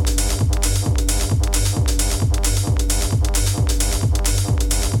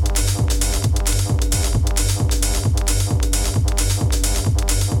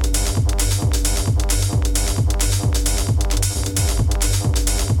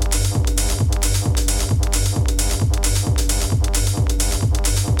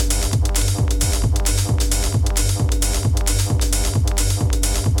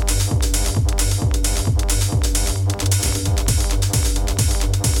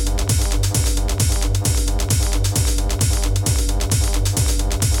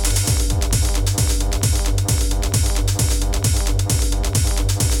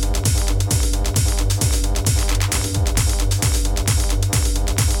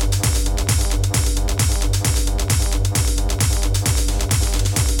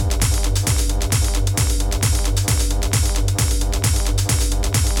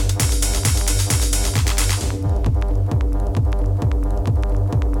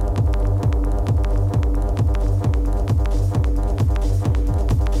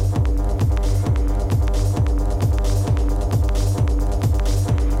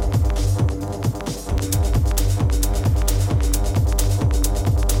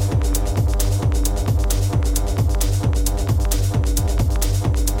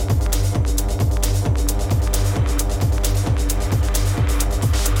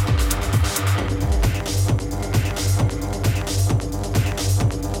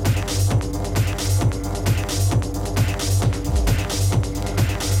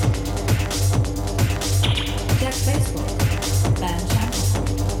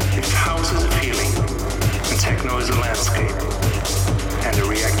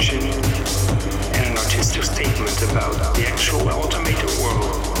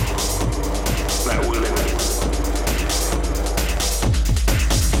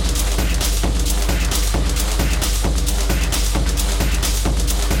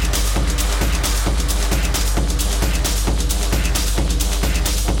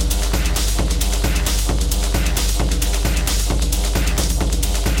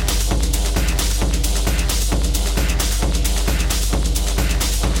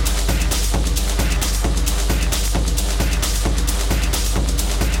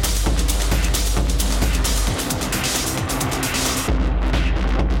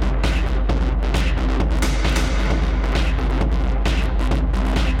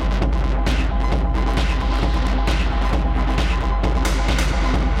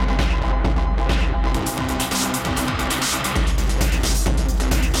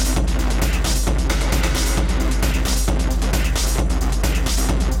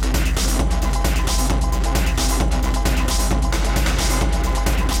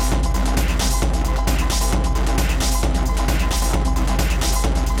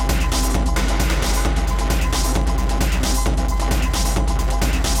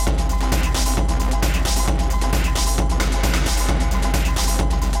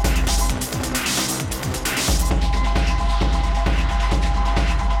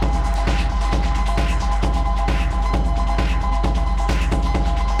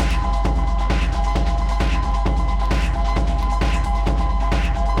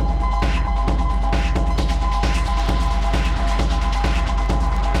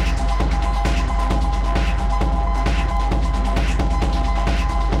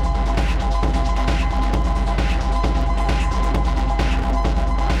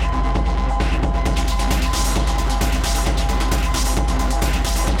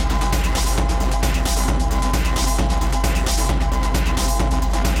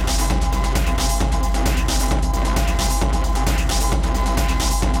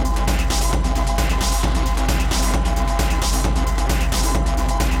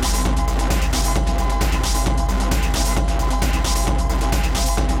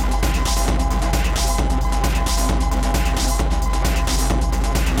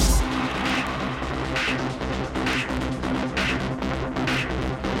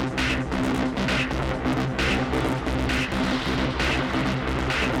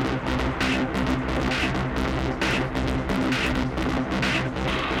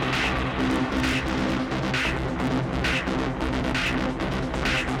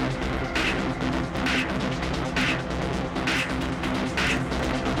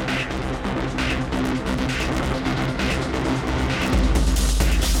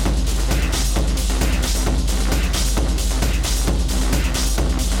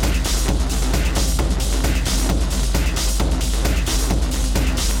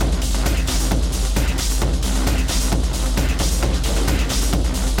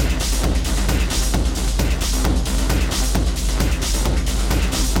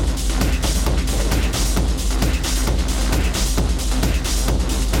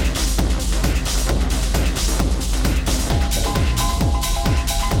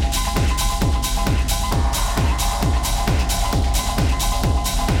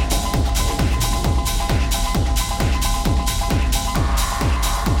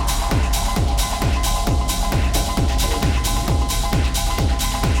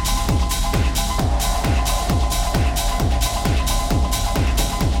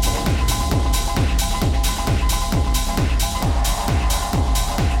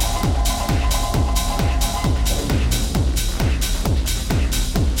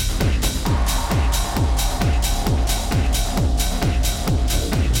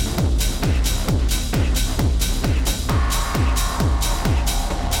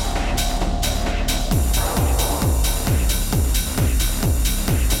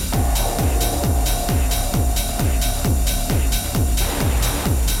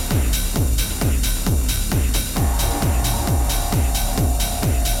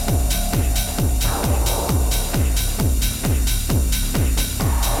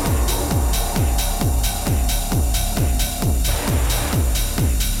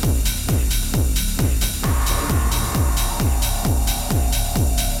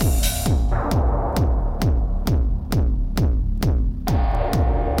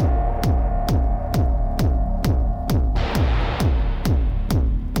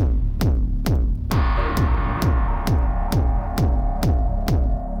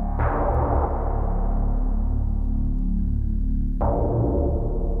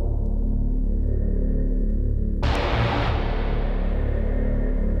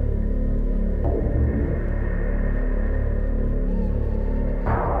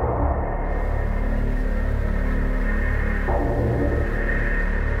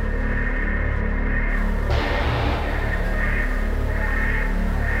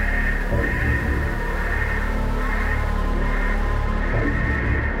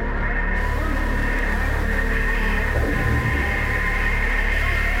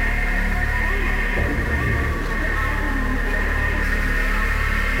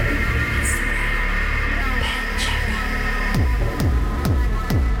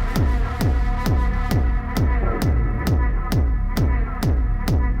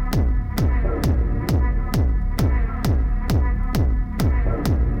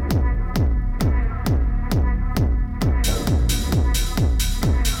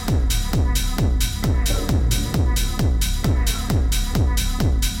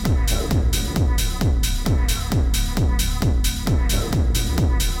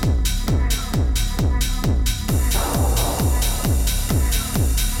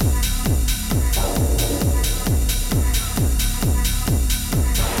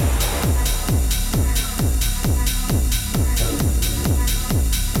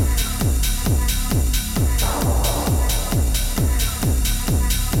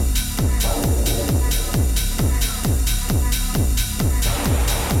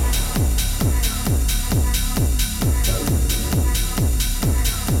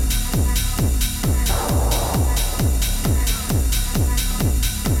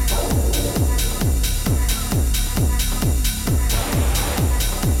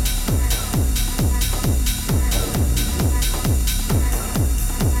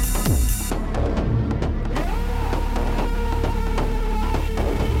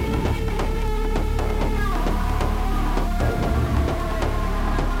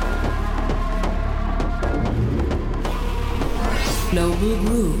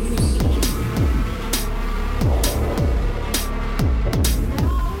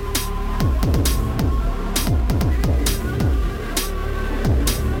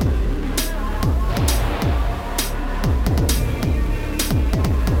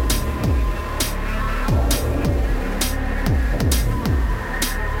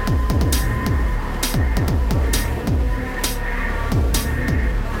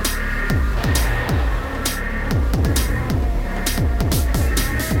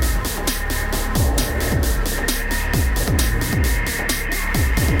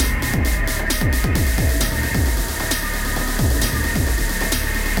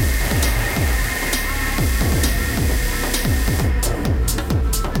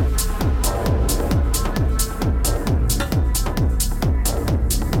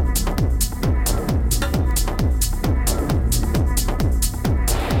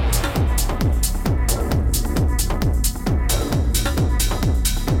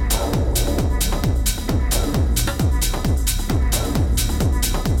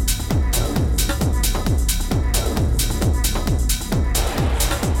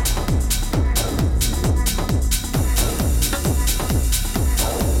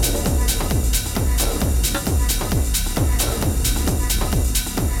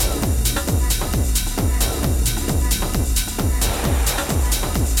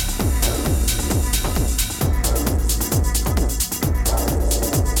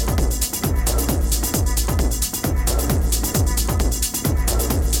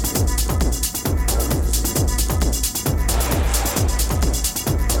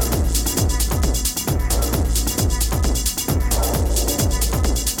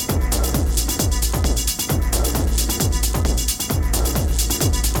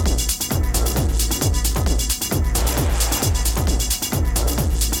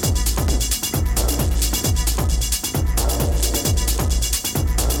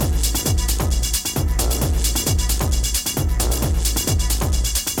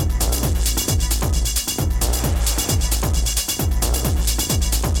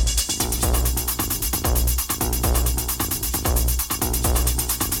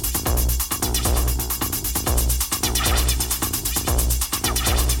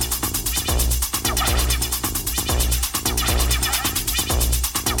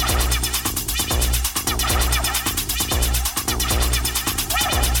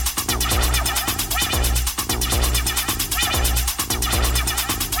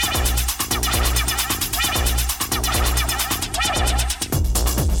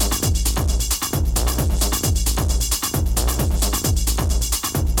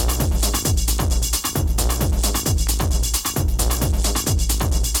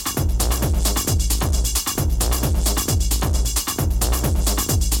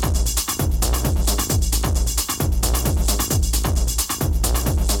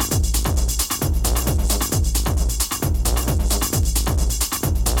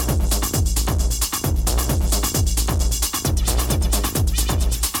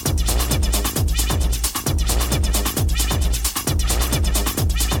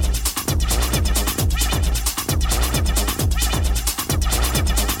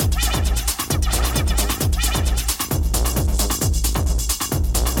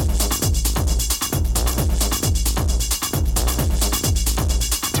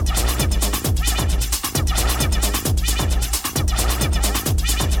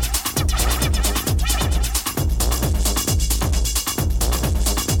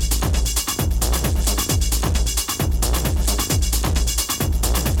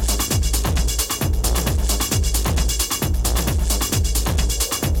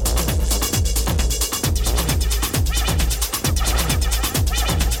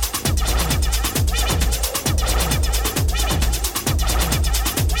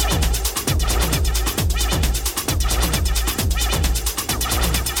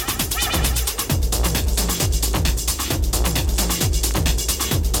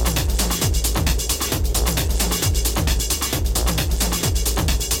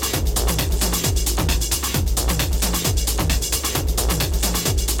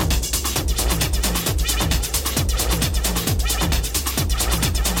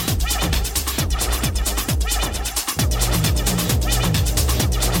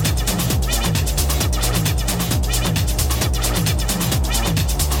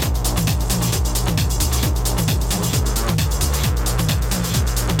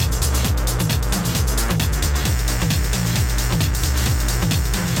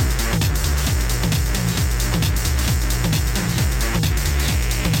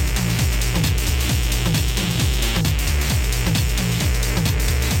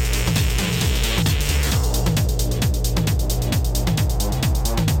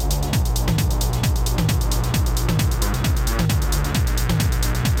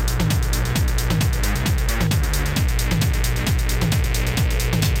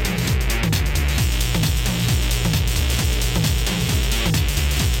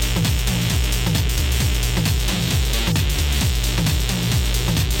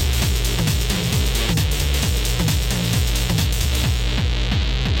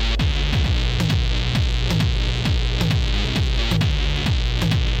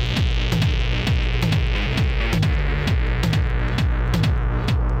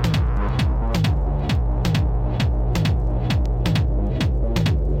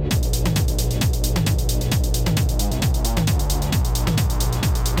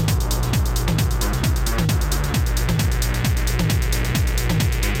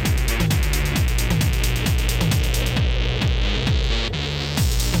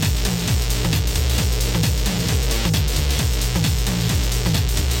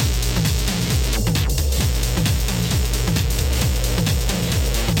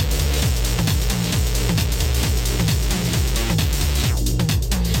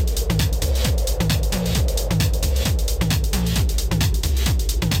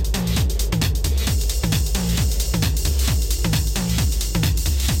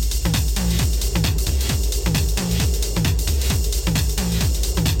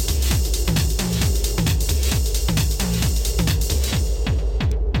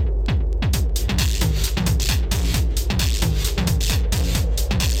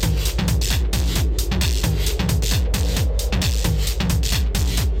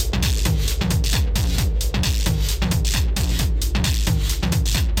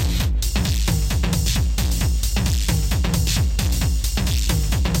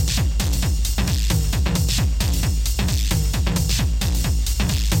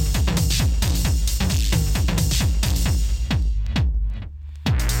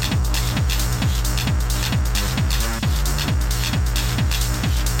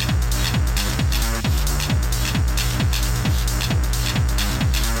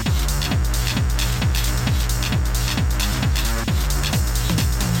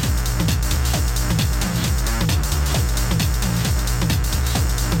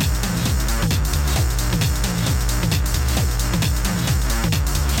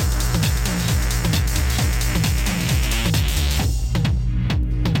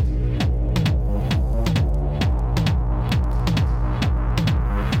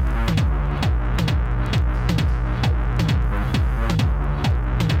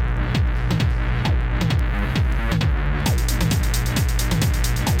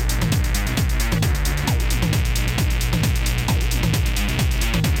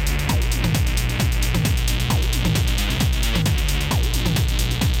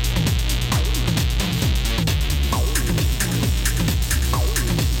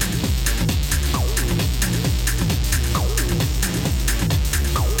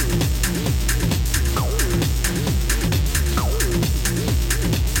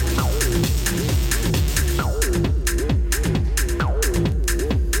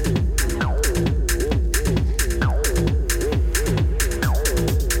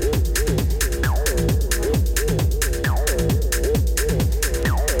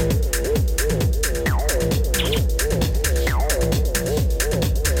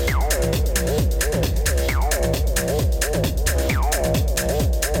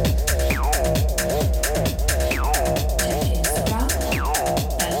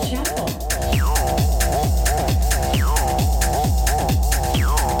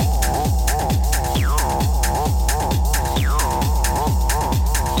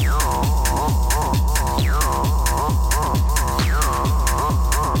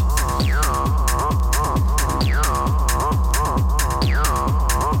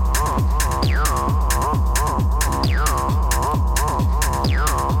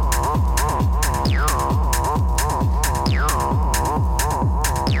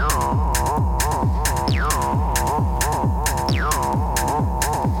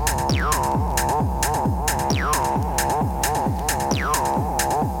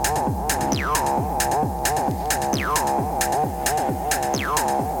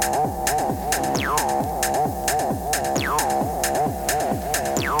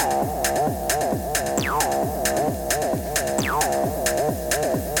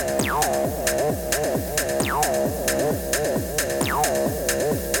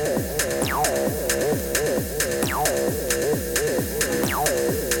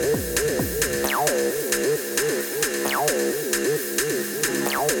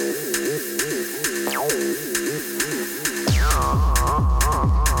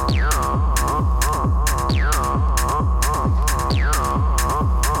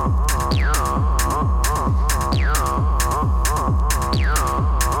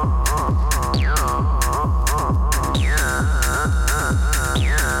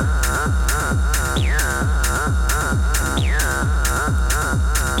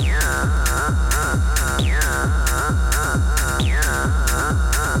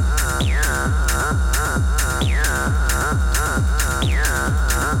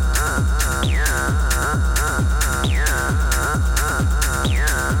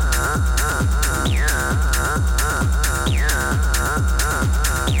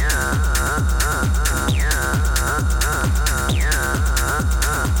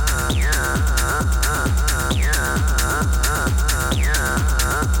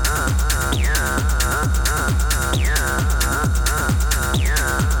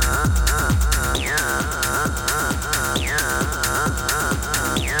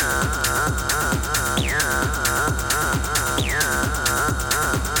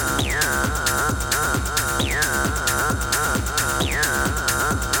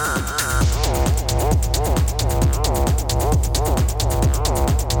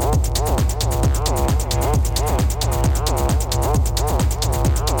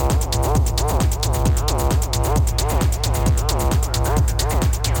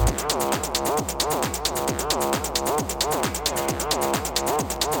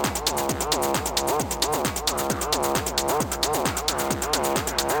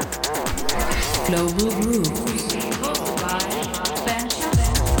 Global Grooves. Hosted by Ben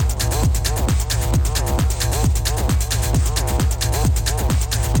Chappell.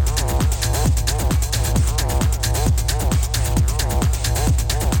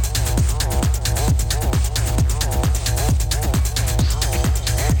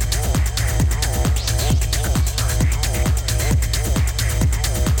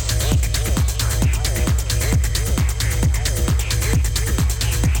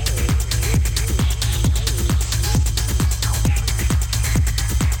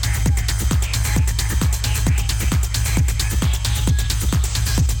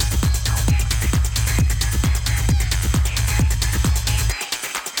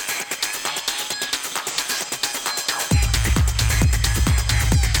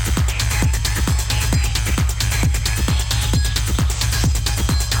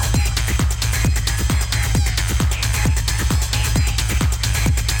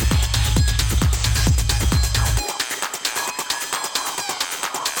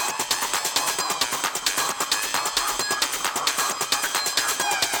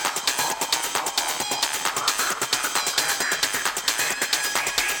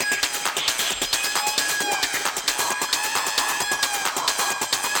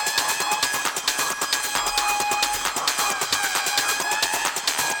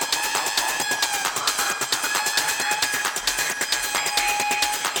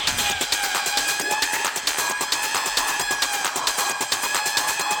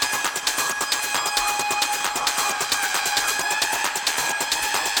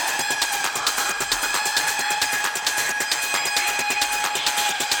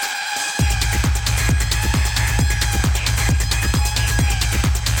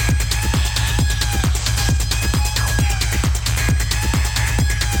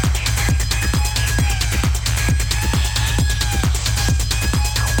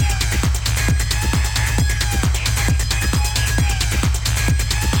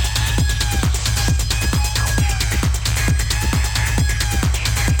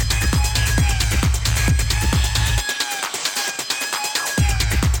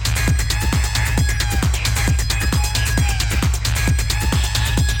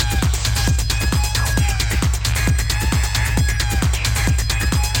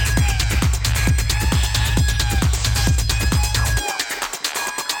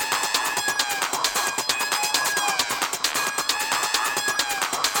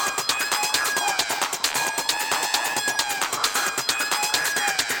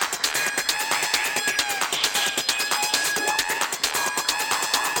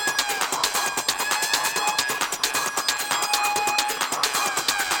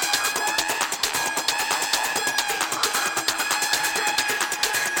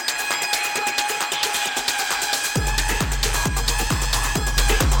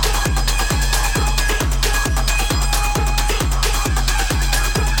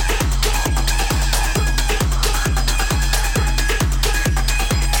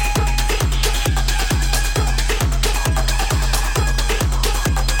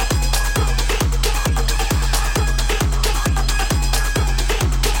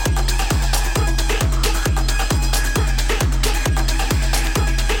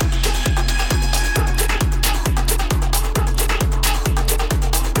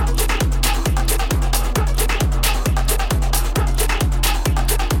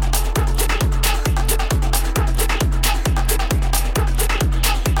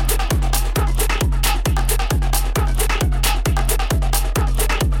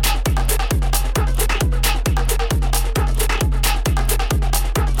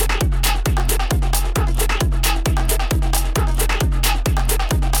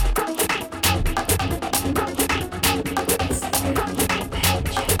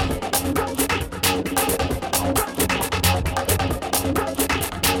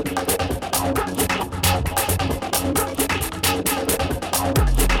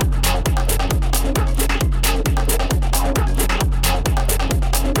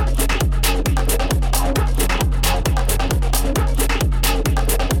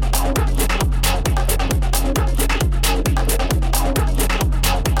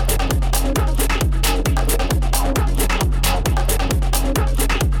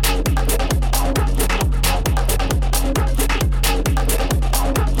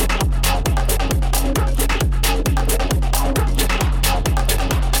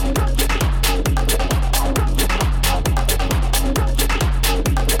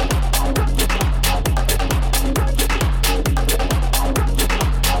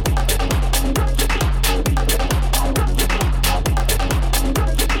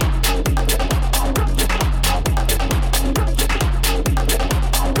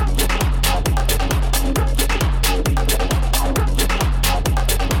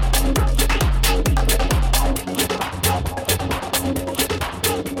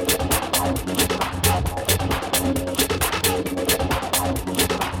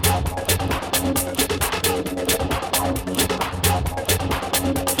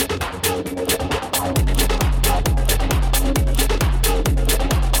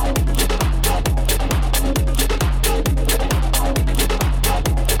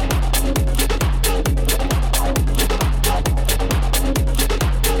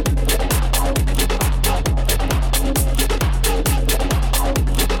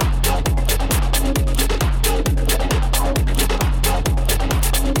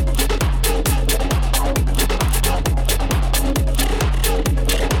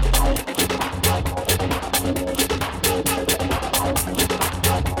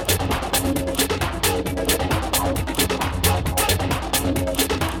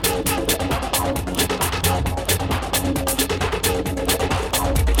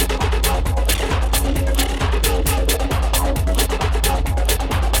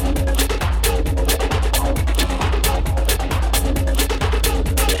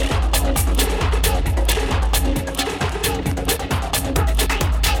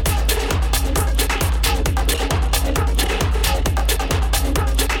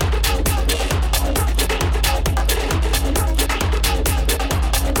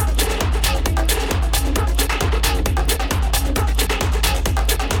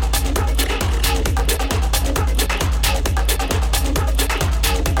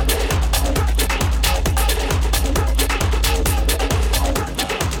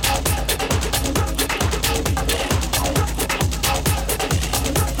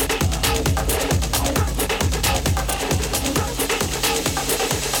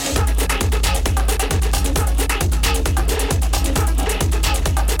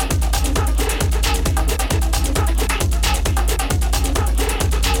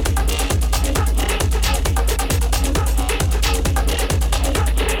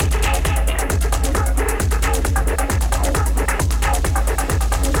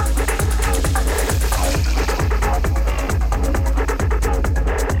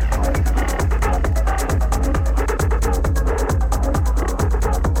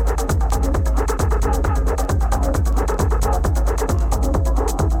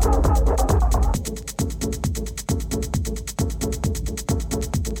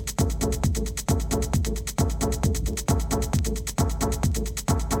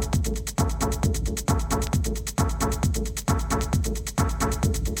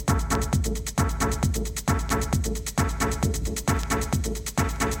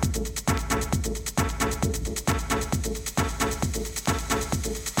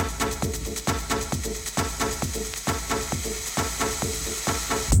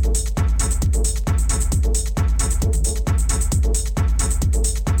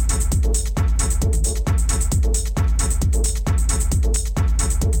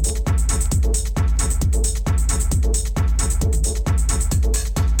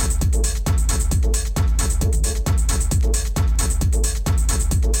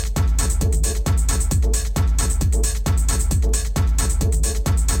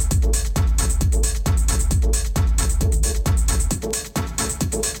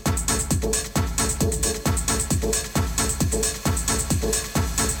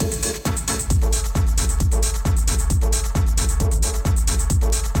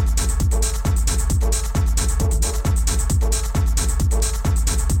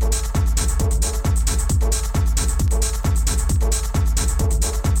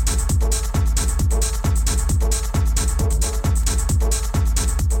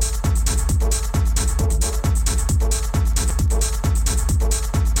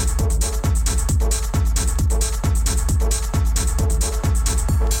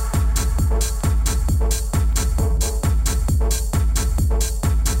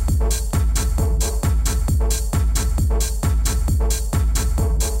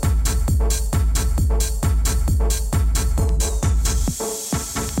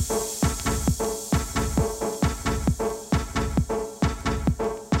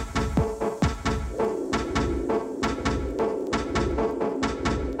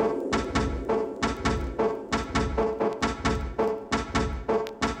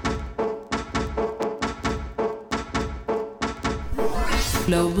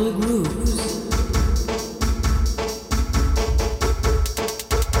 Global Grooves.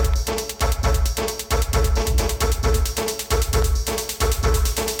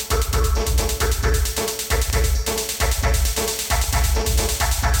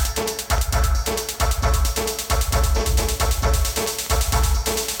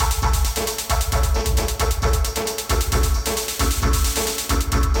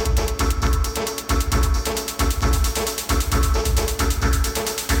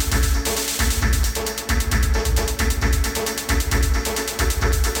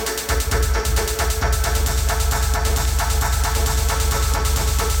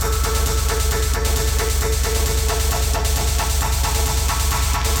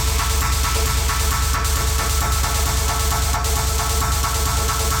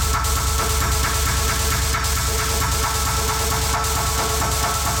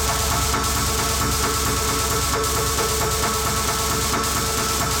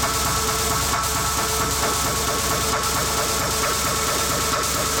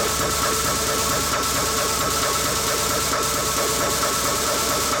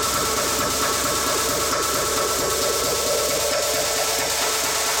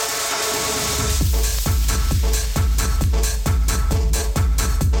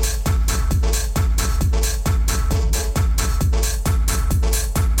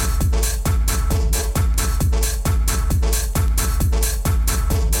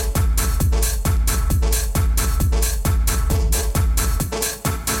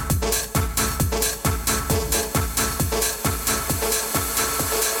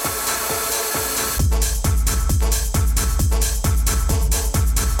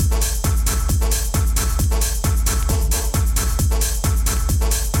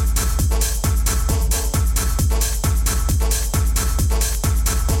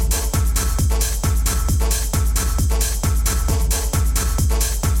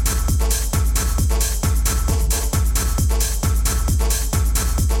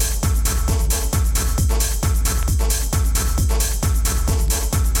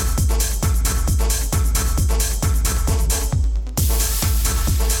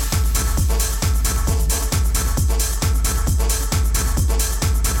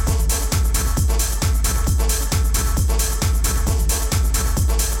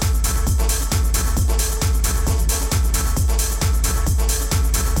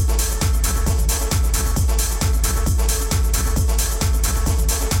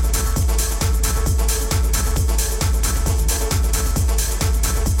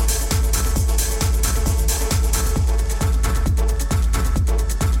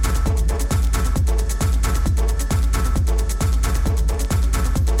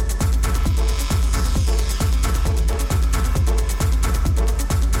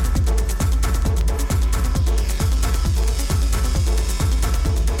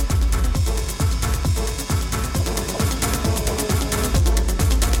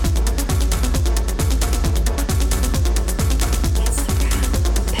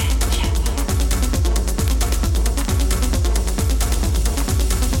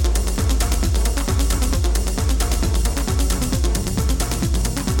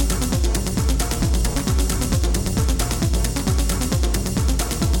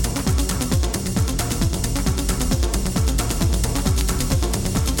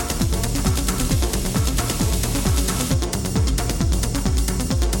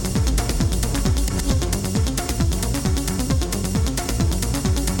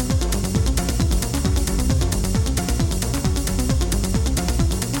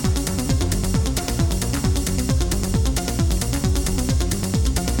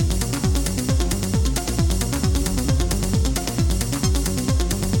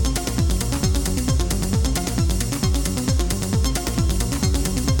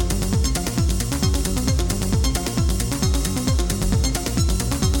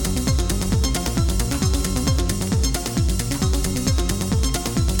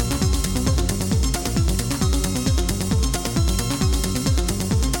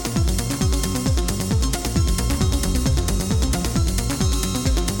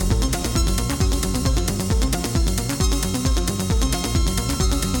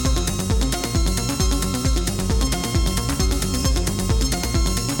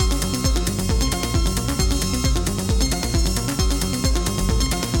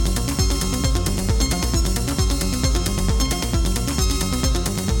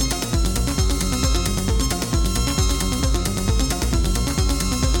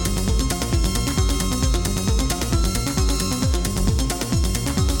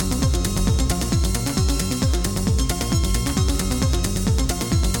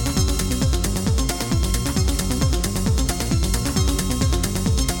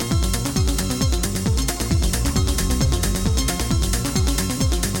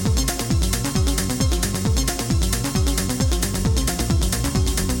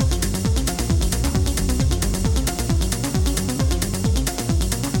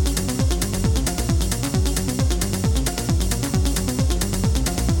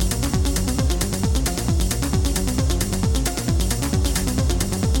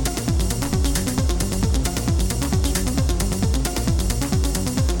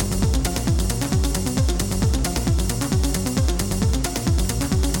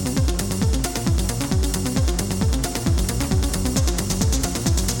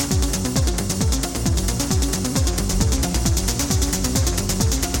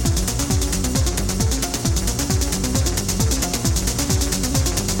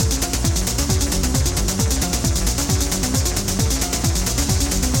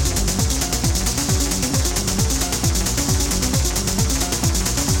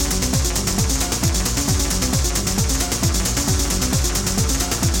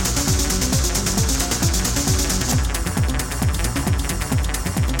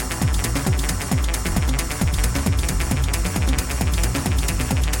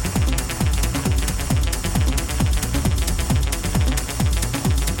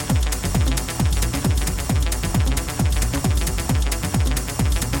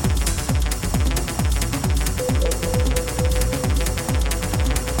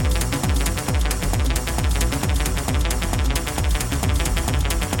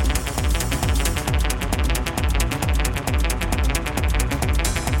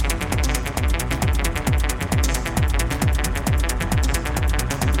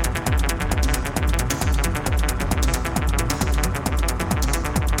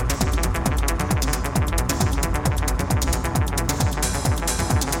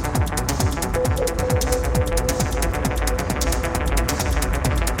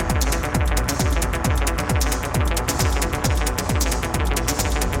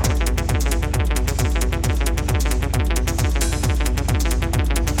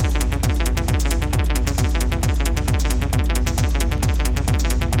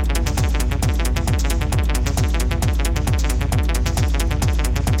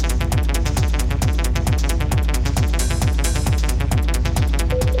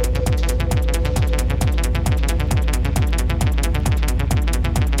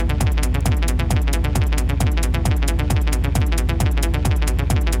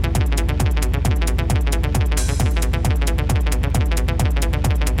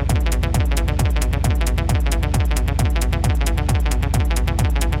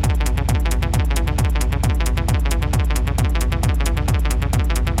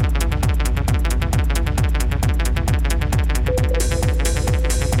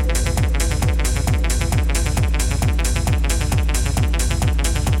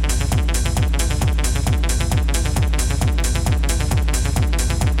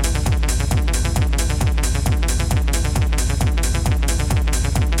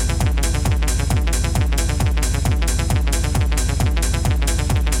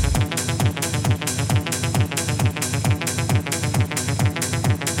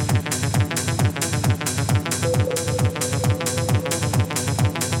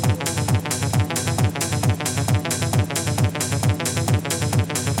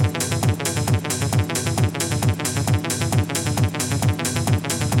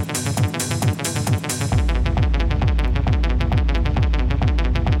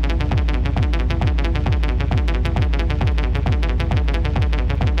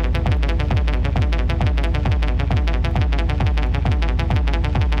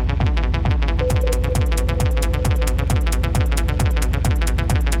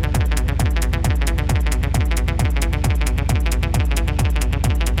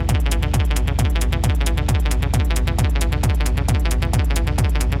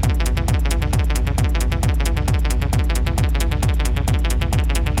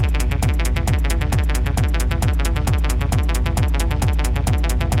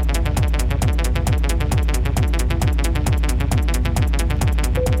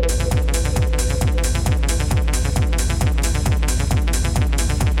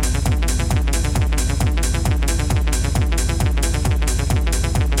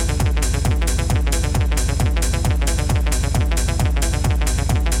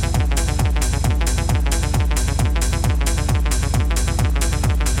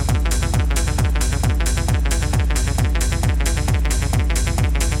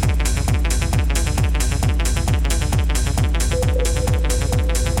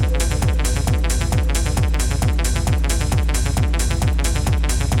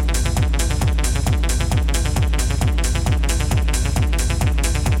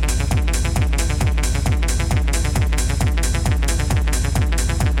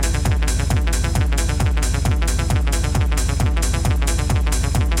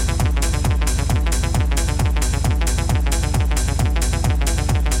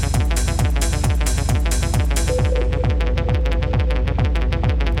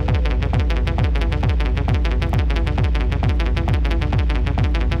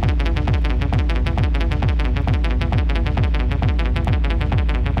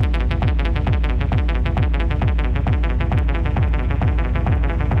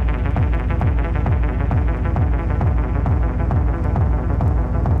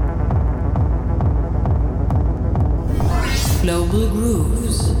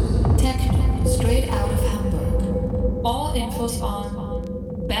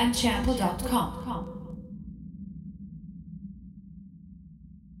 bandchampo.com.